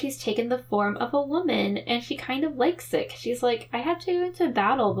time she's taken the form of a woman, and she kind of likes it. She's like, I had to go into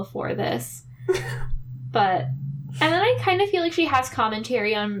battle before this. But... And then I kind of feel like she has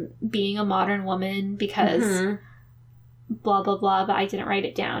commentary on being a modern woman, because blah, blah, blah, but I didn't write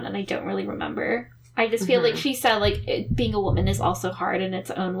it down, and I don't really remember. I just feel like she said, like, being a woman is also hard in its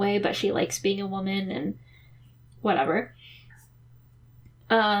own way, but she likes being a woman, and... whatever.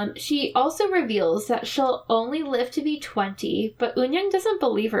 She also reveals that she'll only live to be 20, but Un Young doesn't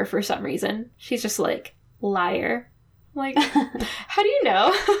believe her for some reason. She's just like, liar. Like, how do you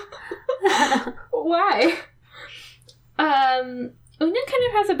know? Why? Un Young kind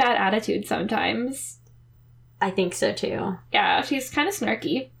of has a bad attitude sometimes. I think so too. Yeah, she's kind of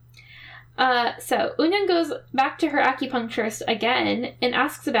snarky. So Un Young goes back to her acupuncturist again and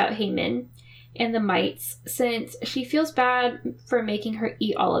asks about Hae Min and the mites, since she feels bad for making her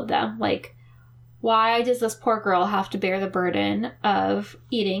eat all of them. Like, why does this poor girl have to bear the burden of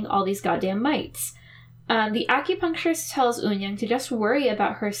eating all these goddamn mites? The acupuncturist tells Un Young to just worry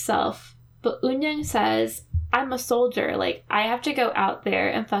about herself, but Un Young says, I'm a soldier, like, I have to go out there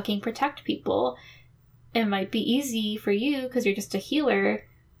and fucking protect people. It might be easy for you because you're just a healer,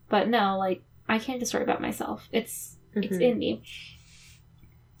 but no, like, I can't just worry about myself. It's in me.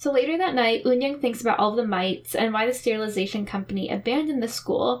 So later that night, Un Young thinks about all of the mites and why the sterilization company abandoned the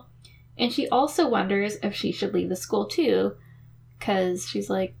school. And she also wonders if she should leave the school too. Because she's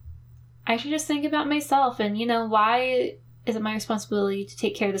like, I should just think about myself. And, you know, why is it my responsibility to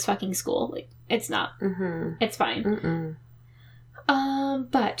take care of this fucking school? Like, it's not. It's fine.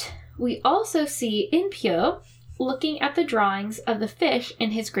 But we also see In Pyo looking at the drawings of the fish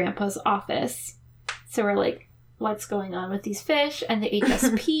in his grandpa's office. So we're like, what's going on with these fish and the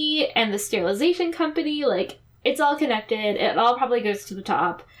HSP and the sterilization company? Like, it's all connected. It all probably goes to the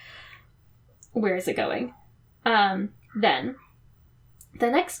top. Where is it going? Then, the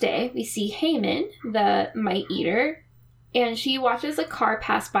next day, we see Hae Min, the mite eater, and she watches a car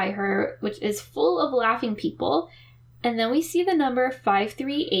pass by her, which is full of laughing people. And then we see the number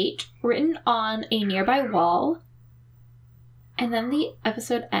 538 written on a nearby wall. And then the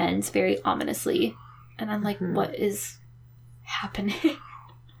episode ends very ominously. And I'm like, what is happening?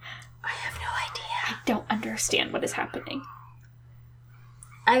 I have no idea. I don't understand what is happening.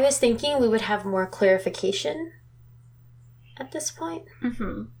 I was thinking we would have more clarification at this point.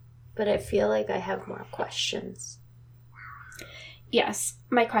 But I feel like I have more questions. Yes,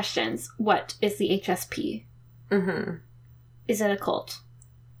 my questions. What is the HSP? Is it a cult?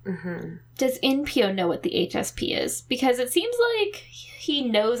 Does In Pyo know what the HSP is? Because it seems like he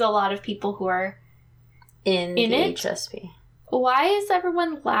knows a lot of people who are in the it? HSP. Why is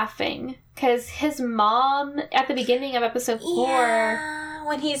everyone laughing? Because his mom, at the beginning of episode 4... Yeah,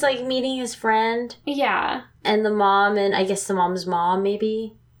 when he's, like, meeting his friend. Yeah. And the mom, and I guess the mom's mom,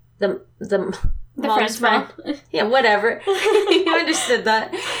 maybe? The mom's friend's mom. Yeah, whatever. You understood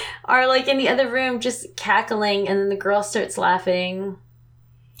that. Are, like, in the other room just cackling, and then the girl starts laughing.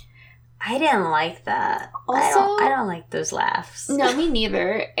 I didn't like that. Also, I don't like those laughs. No, me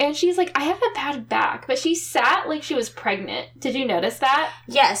neither. And she's like, I have a bad back. But she sat like she was pregnant. Did you notice that?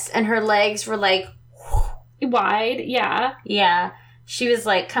 Yes, and her legs were like... wide, yeah. Yeah. She was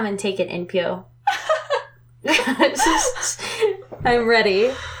like, come and take it, Inpyo. I'm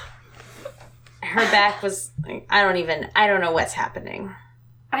ready. Her back was... I don't know what's happening.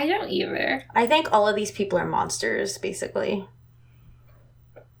 I don't either. I think all of these people are monsters, basically.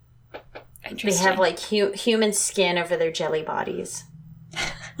 They have, like, human skin over their jelly bodies.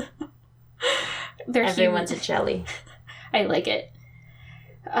 Everyone's a jelly. I like it.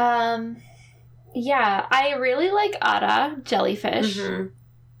 Yeah, I really like Ada, jellyfish. Mm-hmm.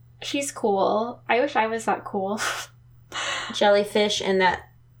 She's cool. I wish I was that cool. Jellyfish and that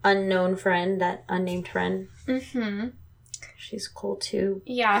unknown friend, that unnamed friend. Mm-hmm. She's cool, too.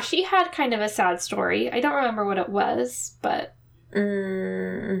 Yeah, she had kind of a sad story. I don't remember what it was, but... I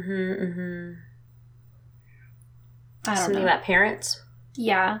don't know. Something about parents?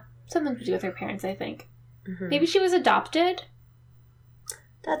 Yeah. Something to do with her parents, I think. Mm-hmm. Maybe she was adopted?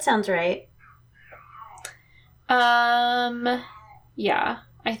 That sounds right. Yeah.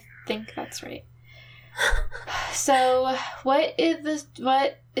 I think that's right. So, what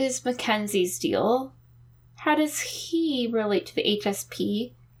is Mackenzie's deal? How does he relate to the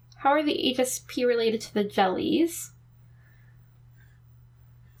HSP? How are the HSP related to the jellies?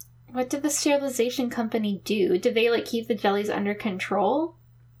 What did the sterilization company do? Did they, like, keep the jellies under control?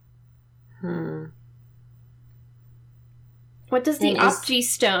 What does the Opji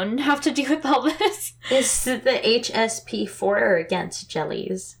stone have to do with all this? Is the HSP for or against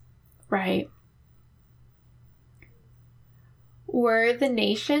jellies? Right. Were the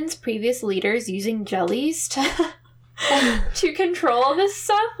nation's previous leaders using jellies to control all this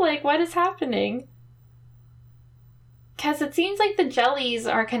stuff? Like, what is happening? Because it seems like the jellies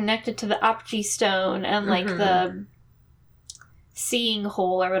are connected to the Opji stone and, like, the seeing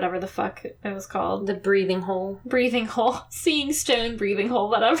hole or whatever the fuck it was called. The breathing hole. Breathing hole. Seeing stone, breathing hole,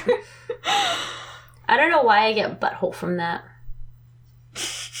 whatever. I don't know why I get butthole from that.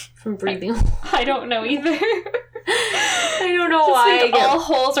 From breathing hole. I don't know either. I don't know why I get... all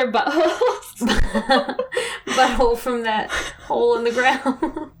holes are buttholes. Butthole from that hole in the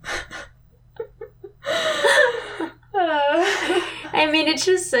ground. I mean, it's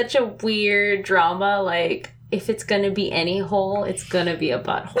just such a weird drama. Like, if it's gonna be any hole, it's gonna be a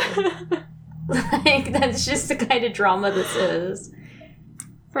butthole. Like, that's just the kind of drama this is.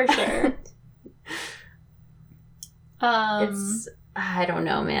 For sure. It's... I don't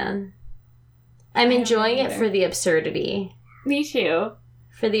know, man. I'm enjoying it for the absurdity. Me too.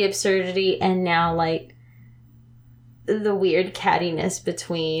 For the absurdity and now, like, the weird cattiness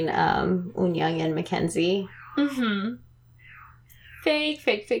between Eunyoung and Mackenzie. Mm-hmm. Fake.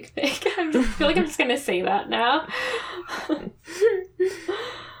 I feel like I'm just gonna say that now.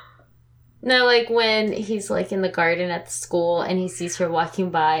 No, like, when he's, like, in the garden at the school and he sees her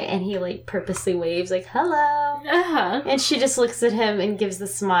walking by and he, like, purposely waves, like, hello. Uh-huh. And she just looks at him and gives the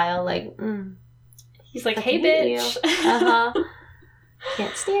smile, like, He's like, hey, bitch. Uh-huh.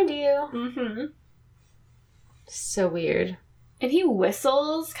 Can't stand you. Mm-hmm. So weird. And he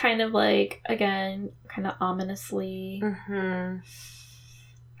whistles kind of like, again, kind of ominously. Mm-hmm.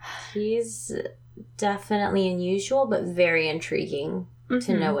 He's definitely unusual, but very intriguing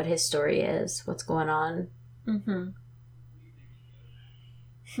to know what his story is, what's going on.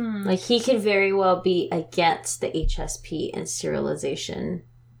 Like, he could very well be against the HSP and serialization.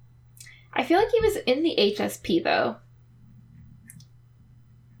 I feel like he was in the HSP, though.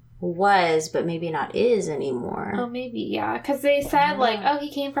 Was, but maybe not is anymore. Oh, maybe, yeah. Because they said, like, oh, he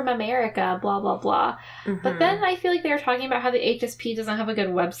came from America, blah, blah, blah. But then I feel like they were talking about how the HSP doesn't have a good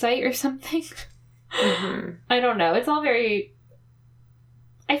website or something. I don't know. It's all very...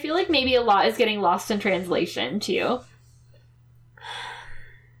 I feel like maybe a lot is getting lost in translation, too.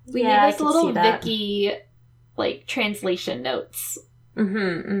 We need, like, little Wiki, like, translation notes.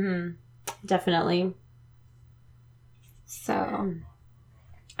 Definitely. So...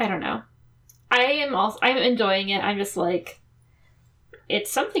 I don't know. I'm enjoying it. I'm just like,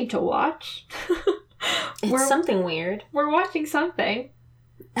 it's something to watch. It's something weird. We're watching something.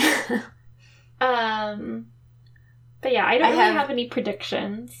 But yeah, I don't really have any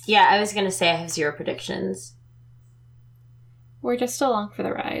predictions. Yeah, I was gonna say I have 0 predictions. We're just along for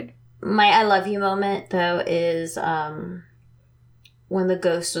the ride. My I love you moment, though, is when the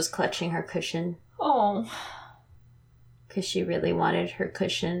ghost was clutching her cushion. Oh. Because she really wanted her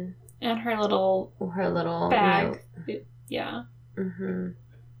cushion. And her little bag. Yeah.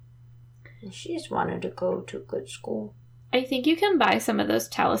 She just wanted to go to a good school. I think you can buy some of those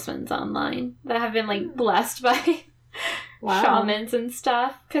talismans online that have been, like, blessed by shamans and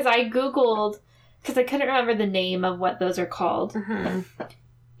stuff. Because I Googled, because I couldn't remember the name of what those are called. Mm-hmm.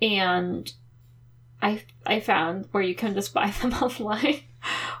 And I found where you can just buy them online.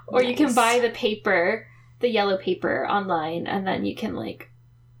 Or you can buy the paper, the yellow paper online, and then you can, like,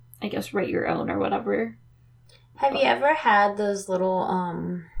 I guess write your own or whatever. Have you ever had those little,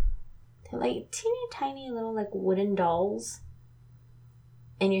 like, teeny tiny little, like, wooden dolls?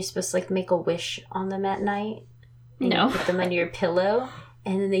 And you're supposed to, like, make a wish on them at night? No. You put them under your pillow,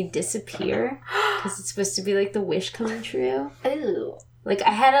 and then they disappear? Because it's supposed to be, like, the wish coming true? Ooh. Like,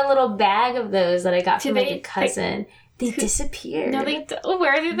 I had a little bag of those that I got from, like, a cousin. They disappeared. No, they don't.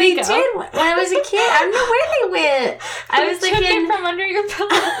 Where did they go? They did. When I was a kid, I don't know where they went. I was took it from under your pillow.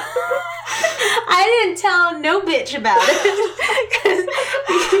 I didn't tell no bitch about it.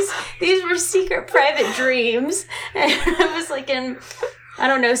 Because these were secret private dreams. And I was like in, I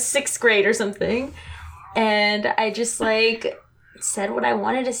don't know, 6th grade or something. And I just like said what I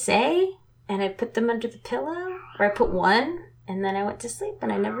wanted to say. And I put them under the pillow. Or I put one. And then I went to sleep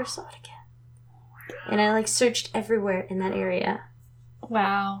and I never saw it again. And I, like, searched everywhere in that area.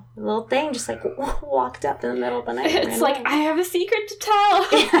 Wow. The little thing just, like, walked up in the middle of the night. It's like, I have a secret to tell.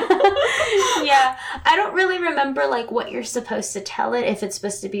 Yeah. I don't really remember, like, what you're supposed to tell it. If it's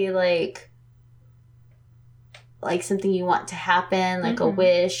supposed to be, like something you want to happen, like a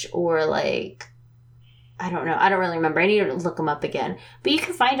wish, or, like, I don't know. I don't really remember. I need to look them up again. But you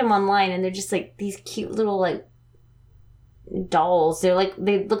can find them online, and they're just, like, these cute little, like, dolls. They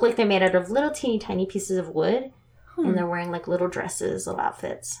look like they're made out of little teeny tiny pieces of wood, and they're wearing like little dresses, little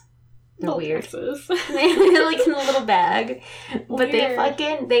outfits. They're little weird. They're like in a little bag, but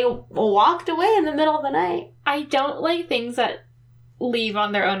they walked away in the middle of the night. I don't like things that leave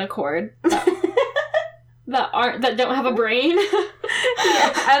on their own accord. That don't have a brain.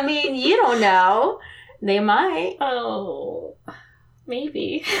 Yeah, I mean, you don't know. They might. Oh,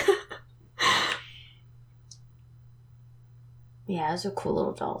 maybe. Yeah, those are cool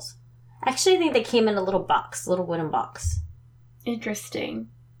little dolls. Actually, I think they came in a little wooden box. Interesting.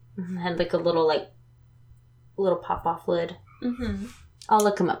 Had like a little pop-off lid. Mm-hmm. I'll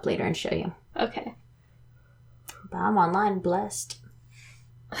look them up later and show you. Okay. But I'm online blessed.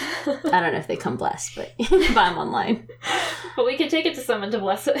 I don't know if they come blessed, but I'm online. But we can take it to someone to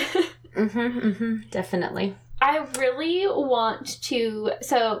bless it. Definitely. I really want to...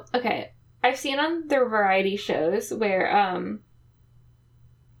 So, okay. I've seen on their variety shows where,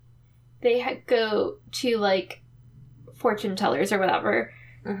 they go to, like, fortune tellers or whatever.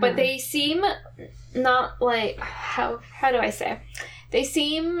 But they seem not, like... How do I say? They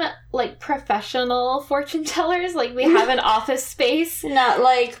seem like professional fortune tellers. Like, we have an office space. Not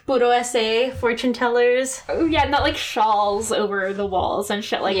like Puro SA fortune tellers. Yeah, not like shawls over the walls and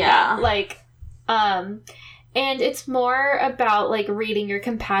shit like that. Like, and it's more about, like, reading your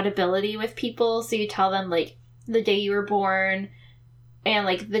compatibility with people. So you tell them, like, the day you were born and,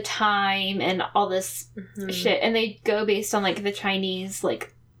 like, the time and all this shit. And they go based on, like, the Chinese,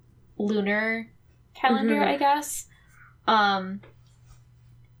 like, lunar calendar, I guess.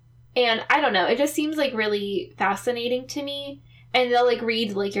 And I don't know. It just seems, like, really fascinating to me. And they'll, like,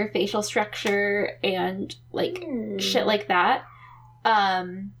 read, like, your facial structure and, like, shit like that.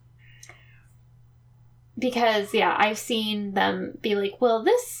 Because, yeah, I've seen them be like, well,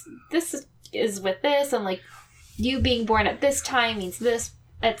 this is with this, and, like, you being born at this time means this,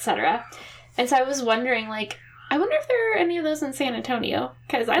 etc. And so I was wondering, like, I wonder if there are any of those in San Antonio.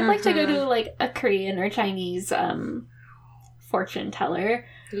 Because I'd like to go to, like, a Korean or Chinese fortune teller.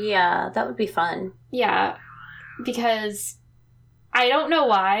 Yeah, that would be fun. Yeah, because I don't know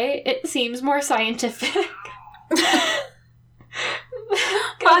why. It seems more scientific. I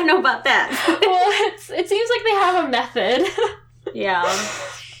don't know about that. Well, it seems like they have a method. Yeah.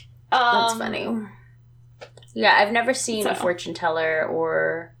 That's funny. Yeah, I've never seen a fortune teller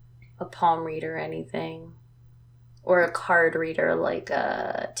or a palm reader or anything. Or a card reader, like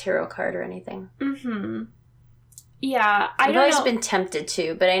a tarot card or anything. Yeah, I've always been tempted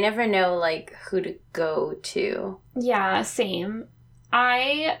to, but I never know, like, who to go to. Yeah, same.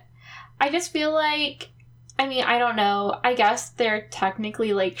 I just feel like, I mean, I don't know. I guess they're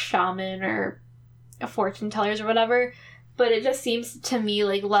technically, like, shaman or fortune tellers or whatever, but it just seems to me,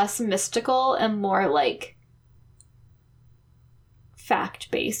 like, less mystical and more, like,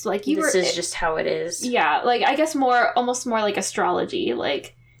 fact-based. Like, this is just how it is. Yeah, like, I guess almost more like astrology.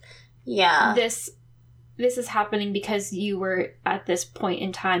 Like, yeah, this is happening because you were at this point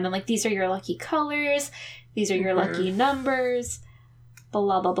in time, and, like, these are your lucky colors, these are your lucky numbers,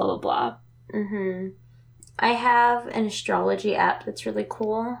 blah, blah, blah, blah, blah. I have an astrology app that's really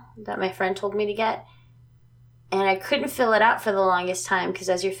cool that my friend told me to get. And I couldn't fill it out for the longest time because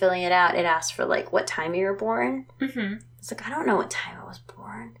as you're filling it out, it asks for, like, what time you were born. Mm-hmm. It's like, I don't know what time I was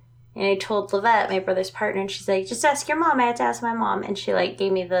born. And I told Livette, my brother's partner, and she's like, just ask your mom. I had to ask my mom. And she, like,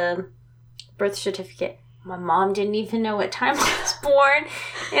 gave me the birth certificate. My mom didn't even know what time I was born.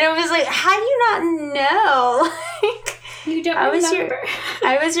 And I was like, how do you not know? Like, you don't remember.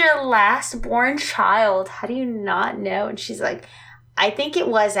 I was your last born child. How do you not know? And she's like, I think it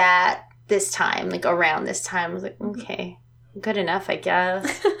was at this time, like around this time. I was like, okay, good enough, I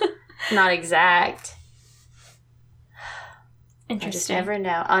guess. Not exact. Interesting. I just never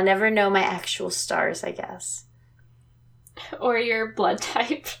know. I'll never know my actual stars, I guess. Or your blood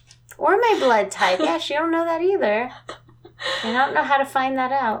type. Or my blood type. Yeah, she don't know that either. And I don't know how to find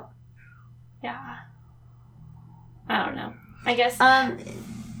that out. Yeah. I don't know. I guess.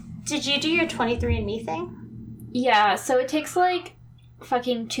 Did you do your 23andMe thing? Yeah, so it takes like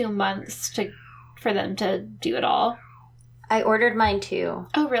fucking 2 months for them to do it all. I ordered mine too.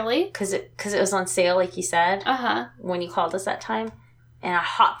 Oh, really? Because it was on sale, like you said. Uh-huh. When you called us that time. And I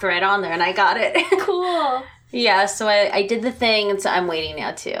hopped right on there and I got it. Cool. Yeah, so I did the thing, and so I'm waiting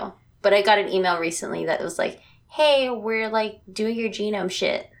now too. But I got an email recently that was like, hey, we're like doing your genome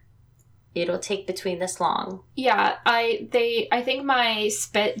shit. It'll take between this long. Yeah, I think my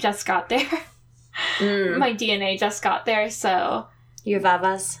spit just got there. My DNA just got there, so... Your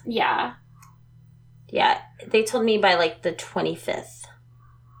Vavas? Yeah. Yeah, they told me by like the 25th.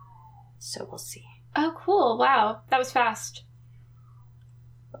 So we'll see. Oh, cool. Wow. That was fast.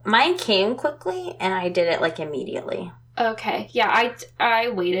 Mine came quickly, and I did it like immediately. Okay. Yeah, I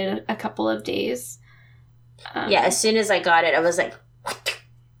waited a couple of days. Yeah, as soon as I got it, I was like...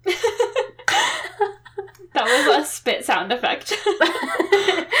 That was a spit sound effect.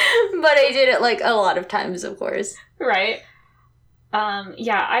 But I did it like a lot of times, of course. Right.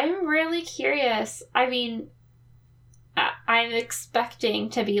 Yeah, I'm really curious. I mean, I'm expecting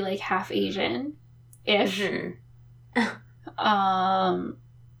to be like half Asian-ish. Mm-hmm.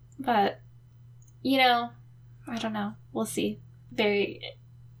 But, you know, I don't know. We'll see. Very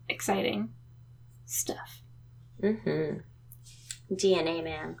exciting stuff. Mm-hmm. DNA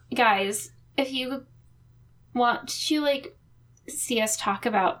man. Guys, if you want to, like, see us talk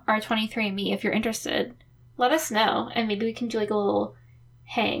about our 23andMe, if you're interested, let us know, and maybe we can do, like, a little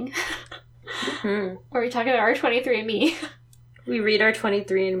hang. Mm-hmm. Where we talk about our 23andMe. We read our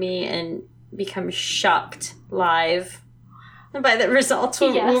 23andMe and become shocked live by the results.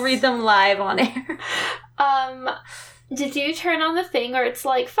 We'll read them live on air. Did you turn on the thing where it's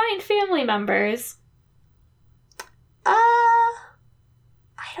like, find family members? I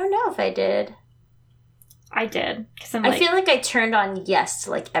don't know if I did. I did. 'Cause I feel like I turned on yes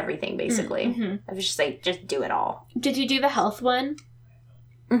to like everything, basically. Mm-hmm. I was just like, just do it all. Did you do the health one?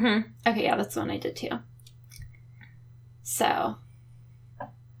 Mm-hmm. Okay, yeah, that's the one I did too. So,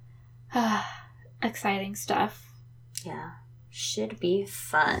 exciting stuff. Yeah. Should be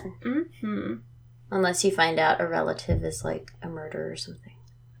fun. Mm-hmm. Unless you find out a relative is like a murderer or something.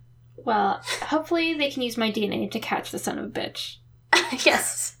 Well, hopefully they can use my DNA to catch the son of a bitch.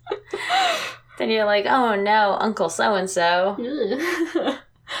 Yes. Then you're like, oh no, Uncle so-and-so.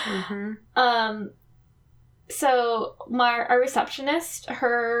 Mm-hmm. So our receptionist,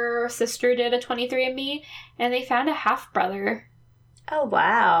 her sister did a 23andMe, and they found a half-brother. Oh,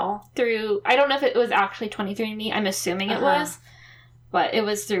 wow. Through, I don't know if it was actually 23andMe, I'm assuming it was, but it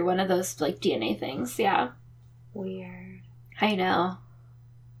was through one of those, like, DNA things, yeah. Weird. I know.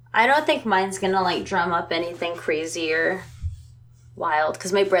 I don't think mine's gonna, like, drum up anything crazy or wild,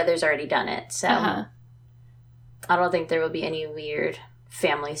 because my brother's already done it, so I don't think there will be any weird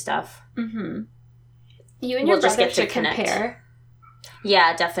family stuff. Mm-hmm. You and your brother should compare.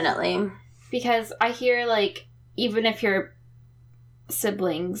 Yeah, definitely. Because I hear, like, even if you're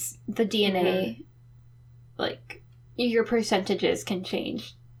siblings, the DNA, like, your percentages can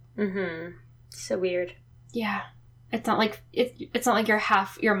change. Mm-hmm. So weird. Yeah. It's not like it's not like you're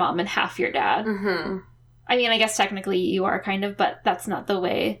half your mom and half your dad. Mm-hmm. I mean, I guess technically you are kind of, but that's not the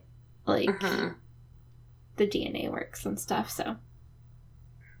way, like, the DNA works and stuff, so.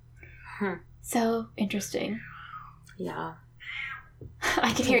 So interesting. Yeah.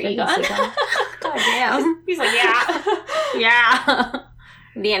 I can hear Egon. God damn. He's like, yeah. Yeah.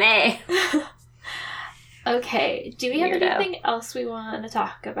 DNA. Okay. Do we have anything else we want to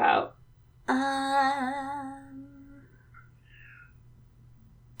talk about? I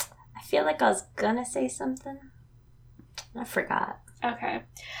feel like I was gonna say something. I forgot. Okay.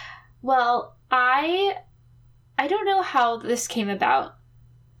 Well, I don't know how this came about,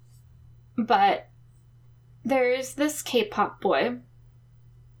 but there's this K-pop boy,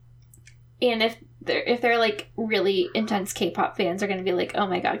 and if they're like really intense K-pop fans are gonna be like, oh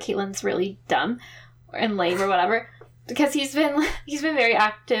my god, Caitlin's really dumb and lame or whatever, because he's been very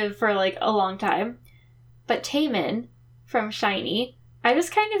active for like a long time. But Taemin from SHINee, I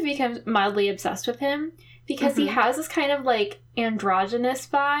just kind of become mildly obsessed with him because he has this kind of like androgynous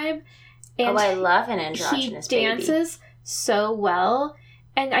vibe, and I love an androgynous he dances so well,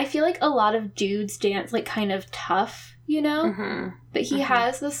 and I feel like a lot of dudes dance like kind of tough, you know, but he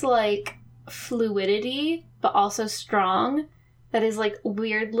has this like fluidity but also strong that is like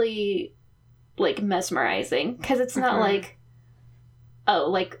weirdly like mesmerizing, because it's not like, oh,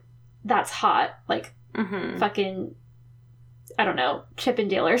 like that's hot, like fucking, I don't know,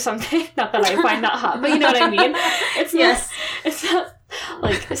 Chippendale or something. Not that I find that hot, but you know what I mean. It's it's not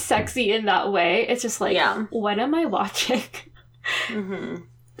like sexy in that way. It's just like, what am I watching?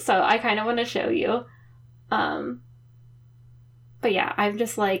 So I kind of want to show you. But yeah, I'm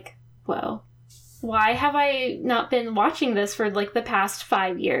just like, whoa. Why have I not been watching this for like the past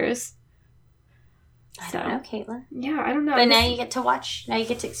 5 years? I don't know, Caitlin. Yeah, I don't know. But now you get to watch, now you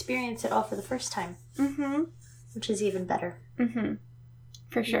get to experience it all for the first time. Which is even better.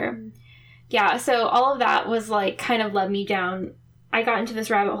 For sure. Yeah, so all of that was like kind of led me down. I got into this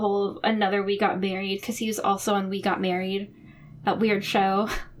rabbit hole of another We Got Married, because he was also on We Got Married, that weird show.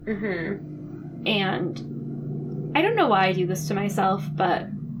 And I don't know why I do this to myself, but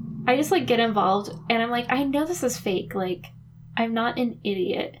I just like get involved and I'm like, I know this is fake. Like, I'm not an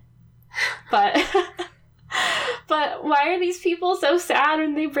idiot. But but why are these people so sad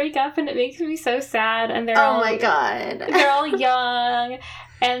when they break up, and it makes me so sad, and they're my god. They're all young,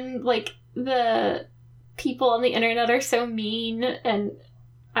 and like the people on the internet are so mean, and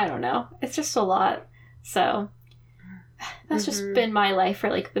I don't know. It's just a lot. So that's just been my life for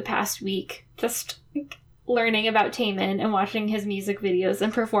like the past week. Just learning about Taemin and watching his music videos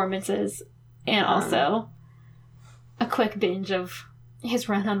and performances, and also a quick binge of his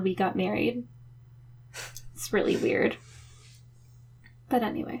run on We Got Married. It's really weird. But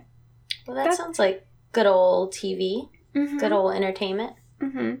anyway. Well, that sounds like good old TV. Good old entertainment.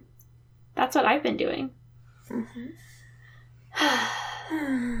 That's what I've been doing.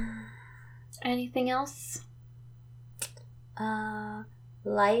 Anything else?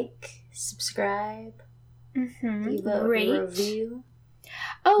 Like, subscribe, leave a Rate. review.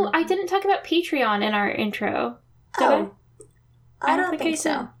 Oh, I didn't talk about Patreon in our intro. Did I don't think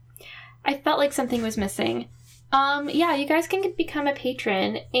so. I felt like something was missing. Yeah, you guys can become a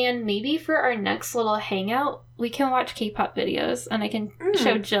patron, and maybe for our next little hangout, we can watch K-pop videos, and I can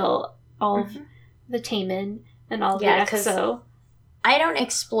show Jill all of the Taemin and all of the EXO. I don't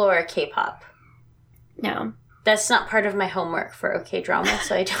explore K-pop. No. That's not part of my homework for OK Drama,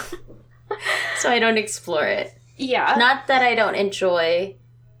 so I don't explore it. Yeah. Not that I don't enjoy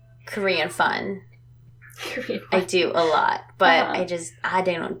Korean fun. I do a lot, but I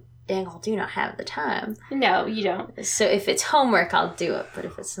do not have the time. No, you don't. So if it's homework, I'll do it, but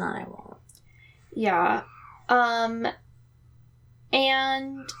if it's not, I won't. Yeah.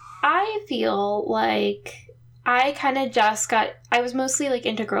 And I feel like I kind of just I was mostly like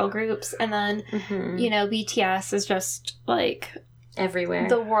into girl groups, and then, you know, BTS is just like everywhere,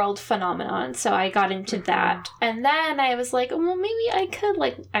 the world phenomenon. So I got into that. And then I was like, well, maybe I could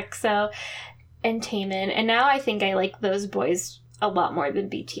like EXO and Taemin. And now I think I like those boys a lot more than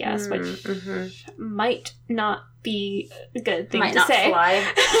BTS, which might not be a good thing to say. Might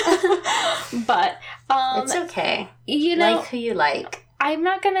not fly. But it's okay. You know, like who you like. I'm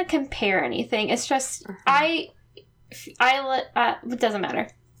not gonna compare anything. It's just it doesn't matter.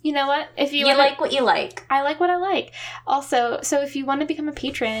 You know what? If you like what you like, I like what I like. Also, so if you want to become a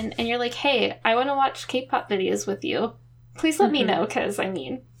patron and you're like, hey, I want to watch K-pop videos with you, please let me know, because I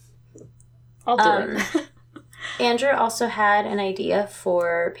mean, I'll do it. Andrew also had an idea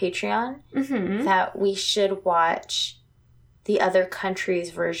for Patreon that we should watch the other countries'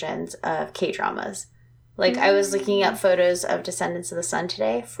 versions of K-dramas. Like, I was looking up photos of Descendants of the Sun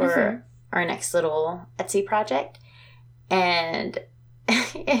today for our next little Etsy project, and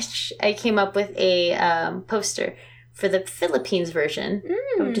I came up with a poster for the Philippines version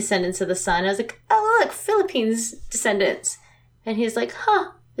of Descendants of the Sun. I was like, oh, look, Philippines Descendants. And he's like,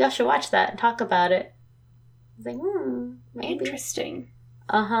 huh, y'all should watch that and talk about it. I was like, maybe. Interesting.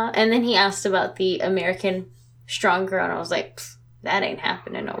 And then he asked about the American Strong Girl, and I was like, that ain't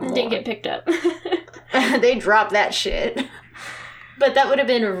happening no more. Didn't get picked up. They dropped that shit. But that would have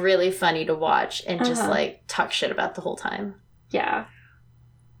been really funny to watch and just, like, talk shit about the whole time. Yeah.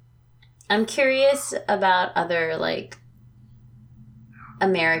 I'm curious about other, like,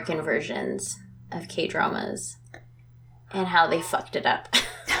 American versions of K-dramas and how they fucked it up.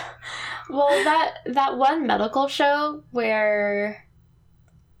 Well, that one medical show where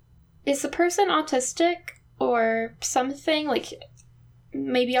is the person autistic or something, like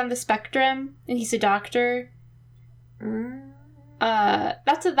maybe on the spectrum, and he's a doctor.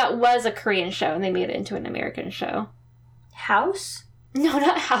 That was a Korean show, and they made it into an American show. House? No,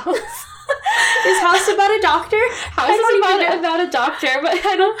 not House. Is House about a doctor? House is about a doctor, but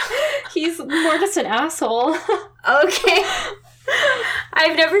I don't. He's more just an asshole. Okay.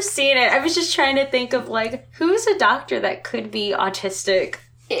 I've never seen it. I was just trying to think of, like, who's a doctor that could be autistic?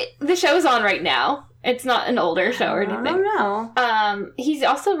 The show's on right now. It's not an older show or anything. I don't know. He's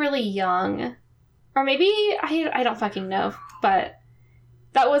also really young. Or maybe, I don't fucking know. But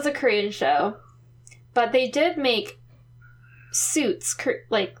that was a Korean show. But they did make Suits,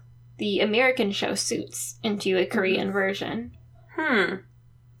 like the American show Suits, into a Korean version.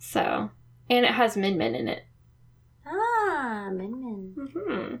 So, and it has Min Min in it. Ah, Min Min.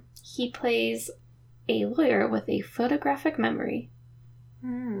 Mm-hmm. He plays a lawyer with a photographic memory.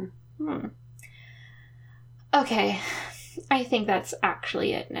 Okay, I think that's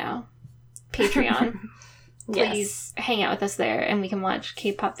actually it now. Patreon. Please hang out with us there, and we can watch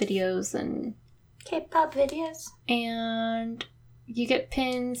K-pop videos and... K-pop videos? And you get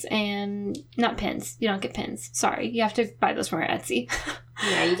pins and... Not pins. You don't get pins. Sorry. You have to buy those from our Etsy.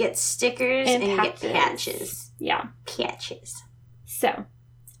 Yeah, you get stickers and you get patches. Yeah. Patches. So,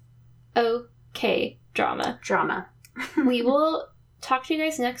 okay, drama. We will talk to you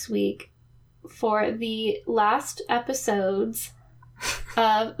guys next week for the last episodes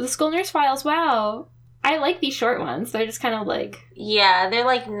of The School Nurse Files. Wow. I like these short ones. They're just kind of like... Yeah, they're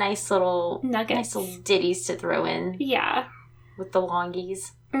like nice little... nuggets. Nice little ditties to throw in. Yeah. With the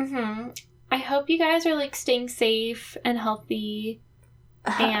longies. Mm-hmm. I hope you guys are, like, staying safe and healthy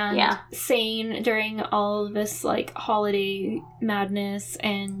and sane during all of this, like, holiday madness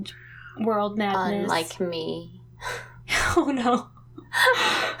and world madness. Unlike me. Oh, no.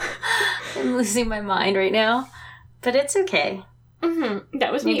 I'm losing my mind right now. But it's okay. Mm-hmm.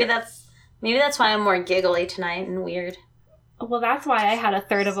 That was Maybe that's why I'm more giggly tonight and weird. Well, that's why I had a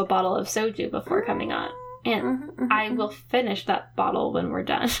third of a bottle of soju before coming on. And I will finish that bottle when we're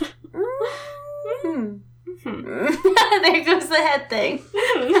done. There goes the head thing.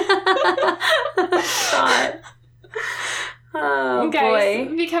 God. Oh, guys,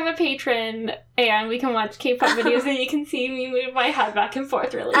 boy. Become a patron, and we can watch K-pop videos, and you can see me move my head back and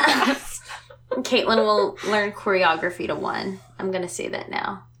forth really fast. Caitlin will learn choreography to 1. I'm going to say that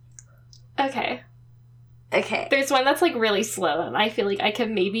now. Okay. Okay. There's one that's, like, really slow, and I feel like I could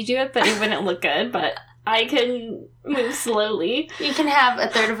maybe do it, but it wouldn't look good, but I can move slowly. You can have a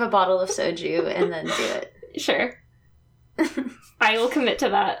third of a bottle of soju and then do it. Sure. I will commit to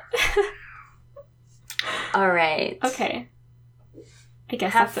that. All right. Okay. I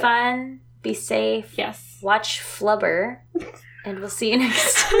guess have that's fun. Be safe. Yes. Watch Flubber. And we'll see you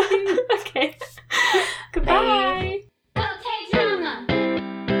next time.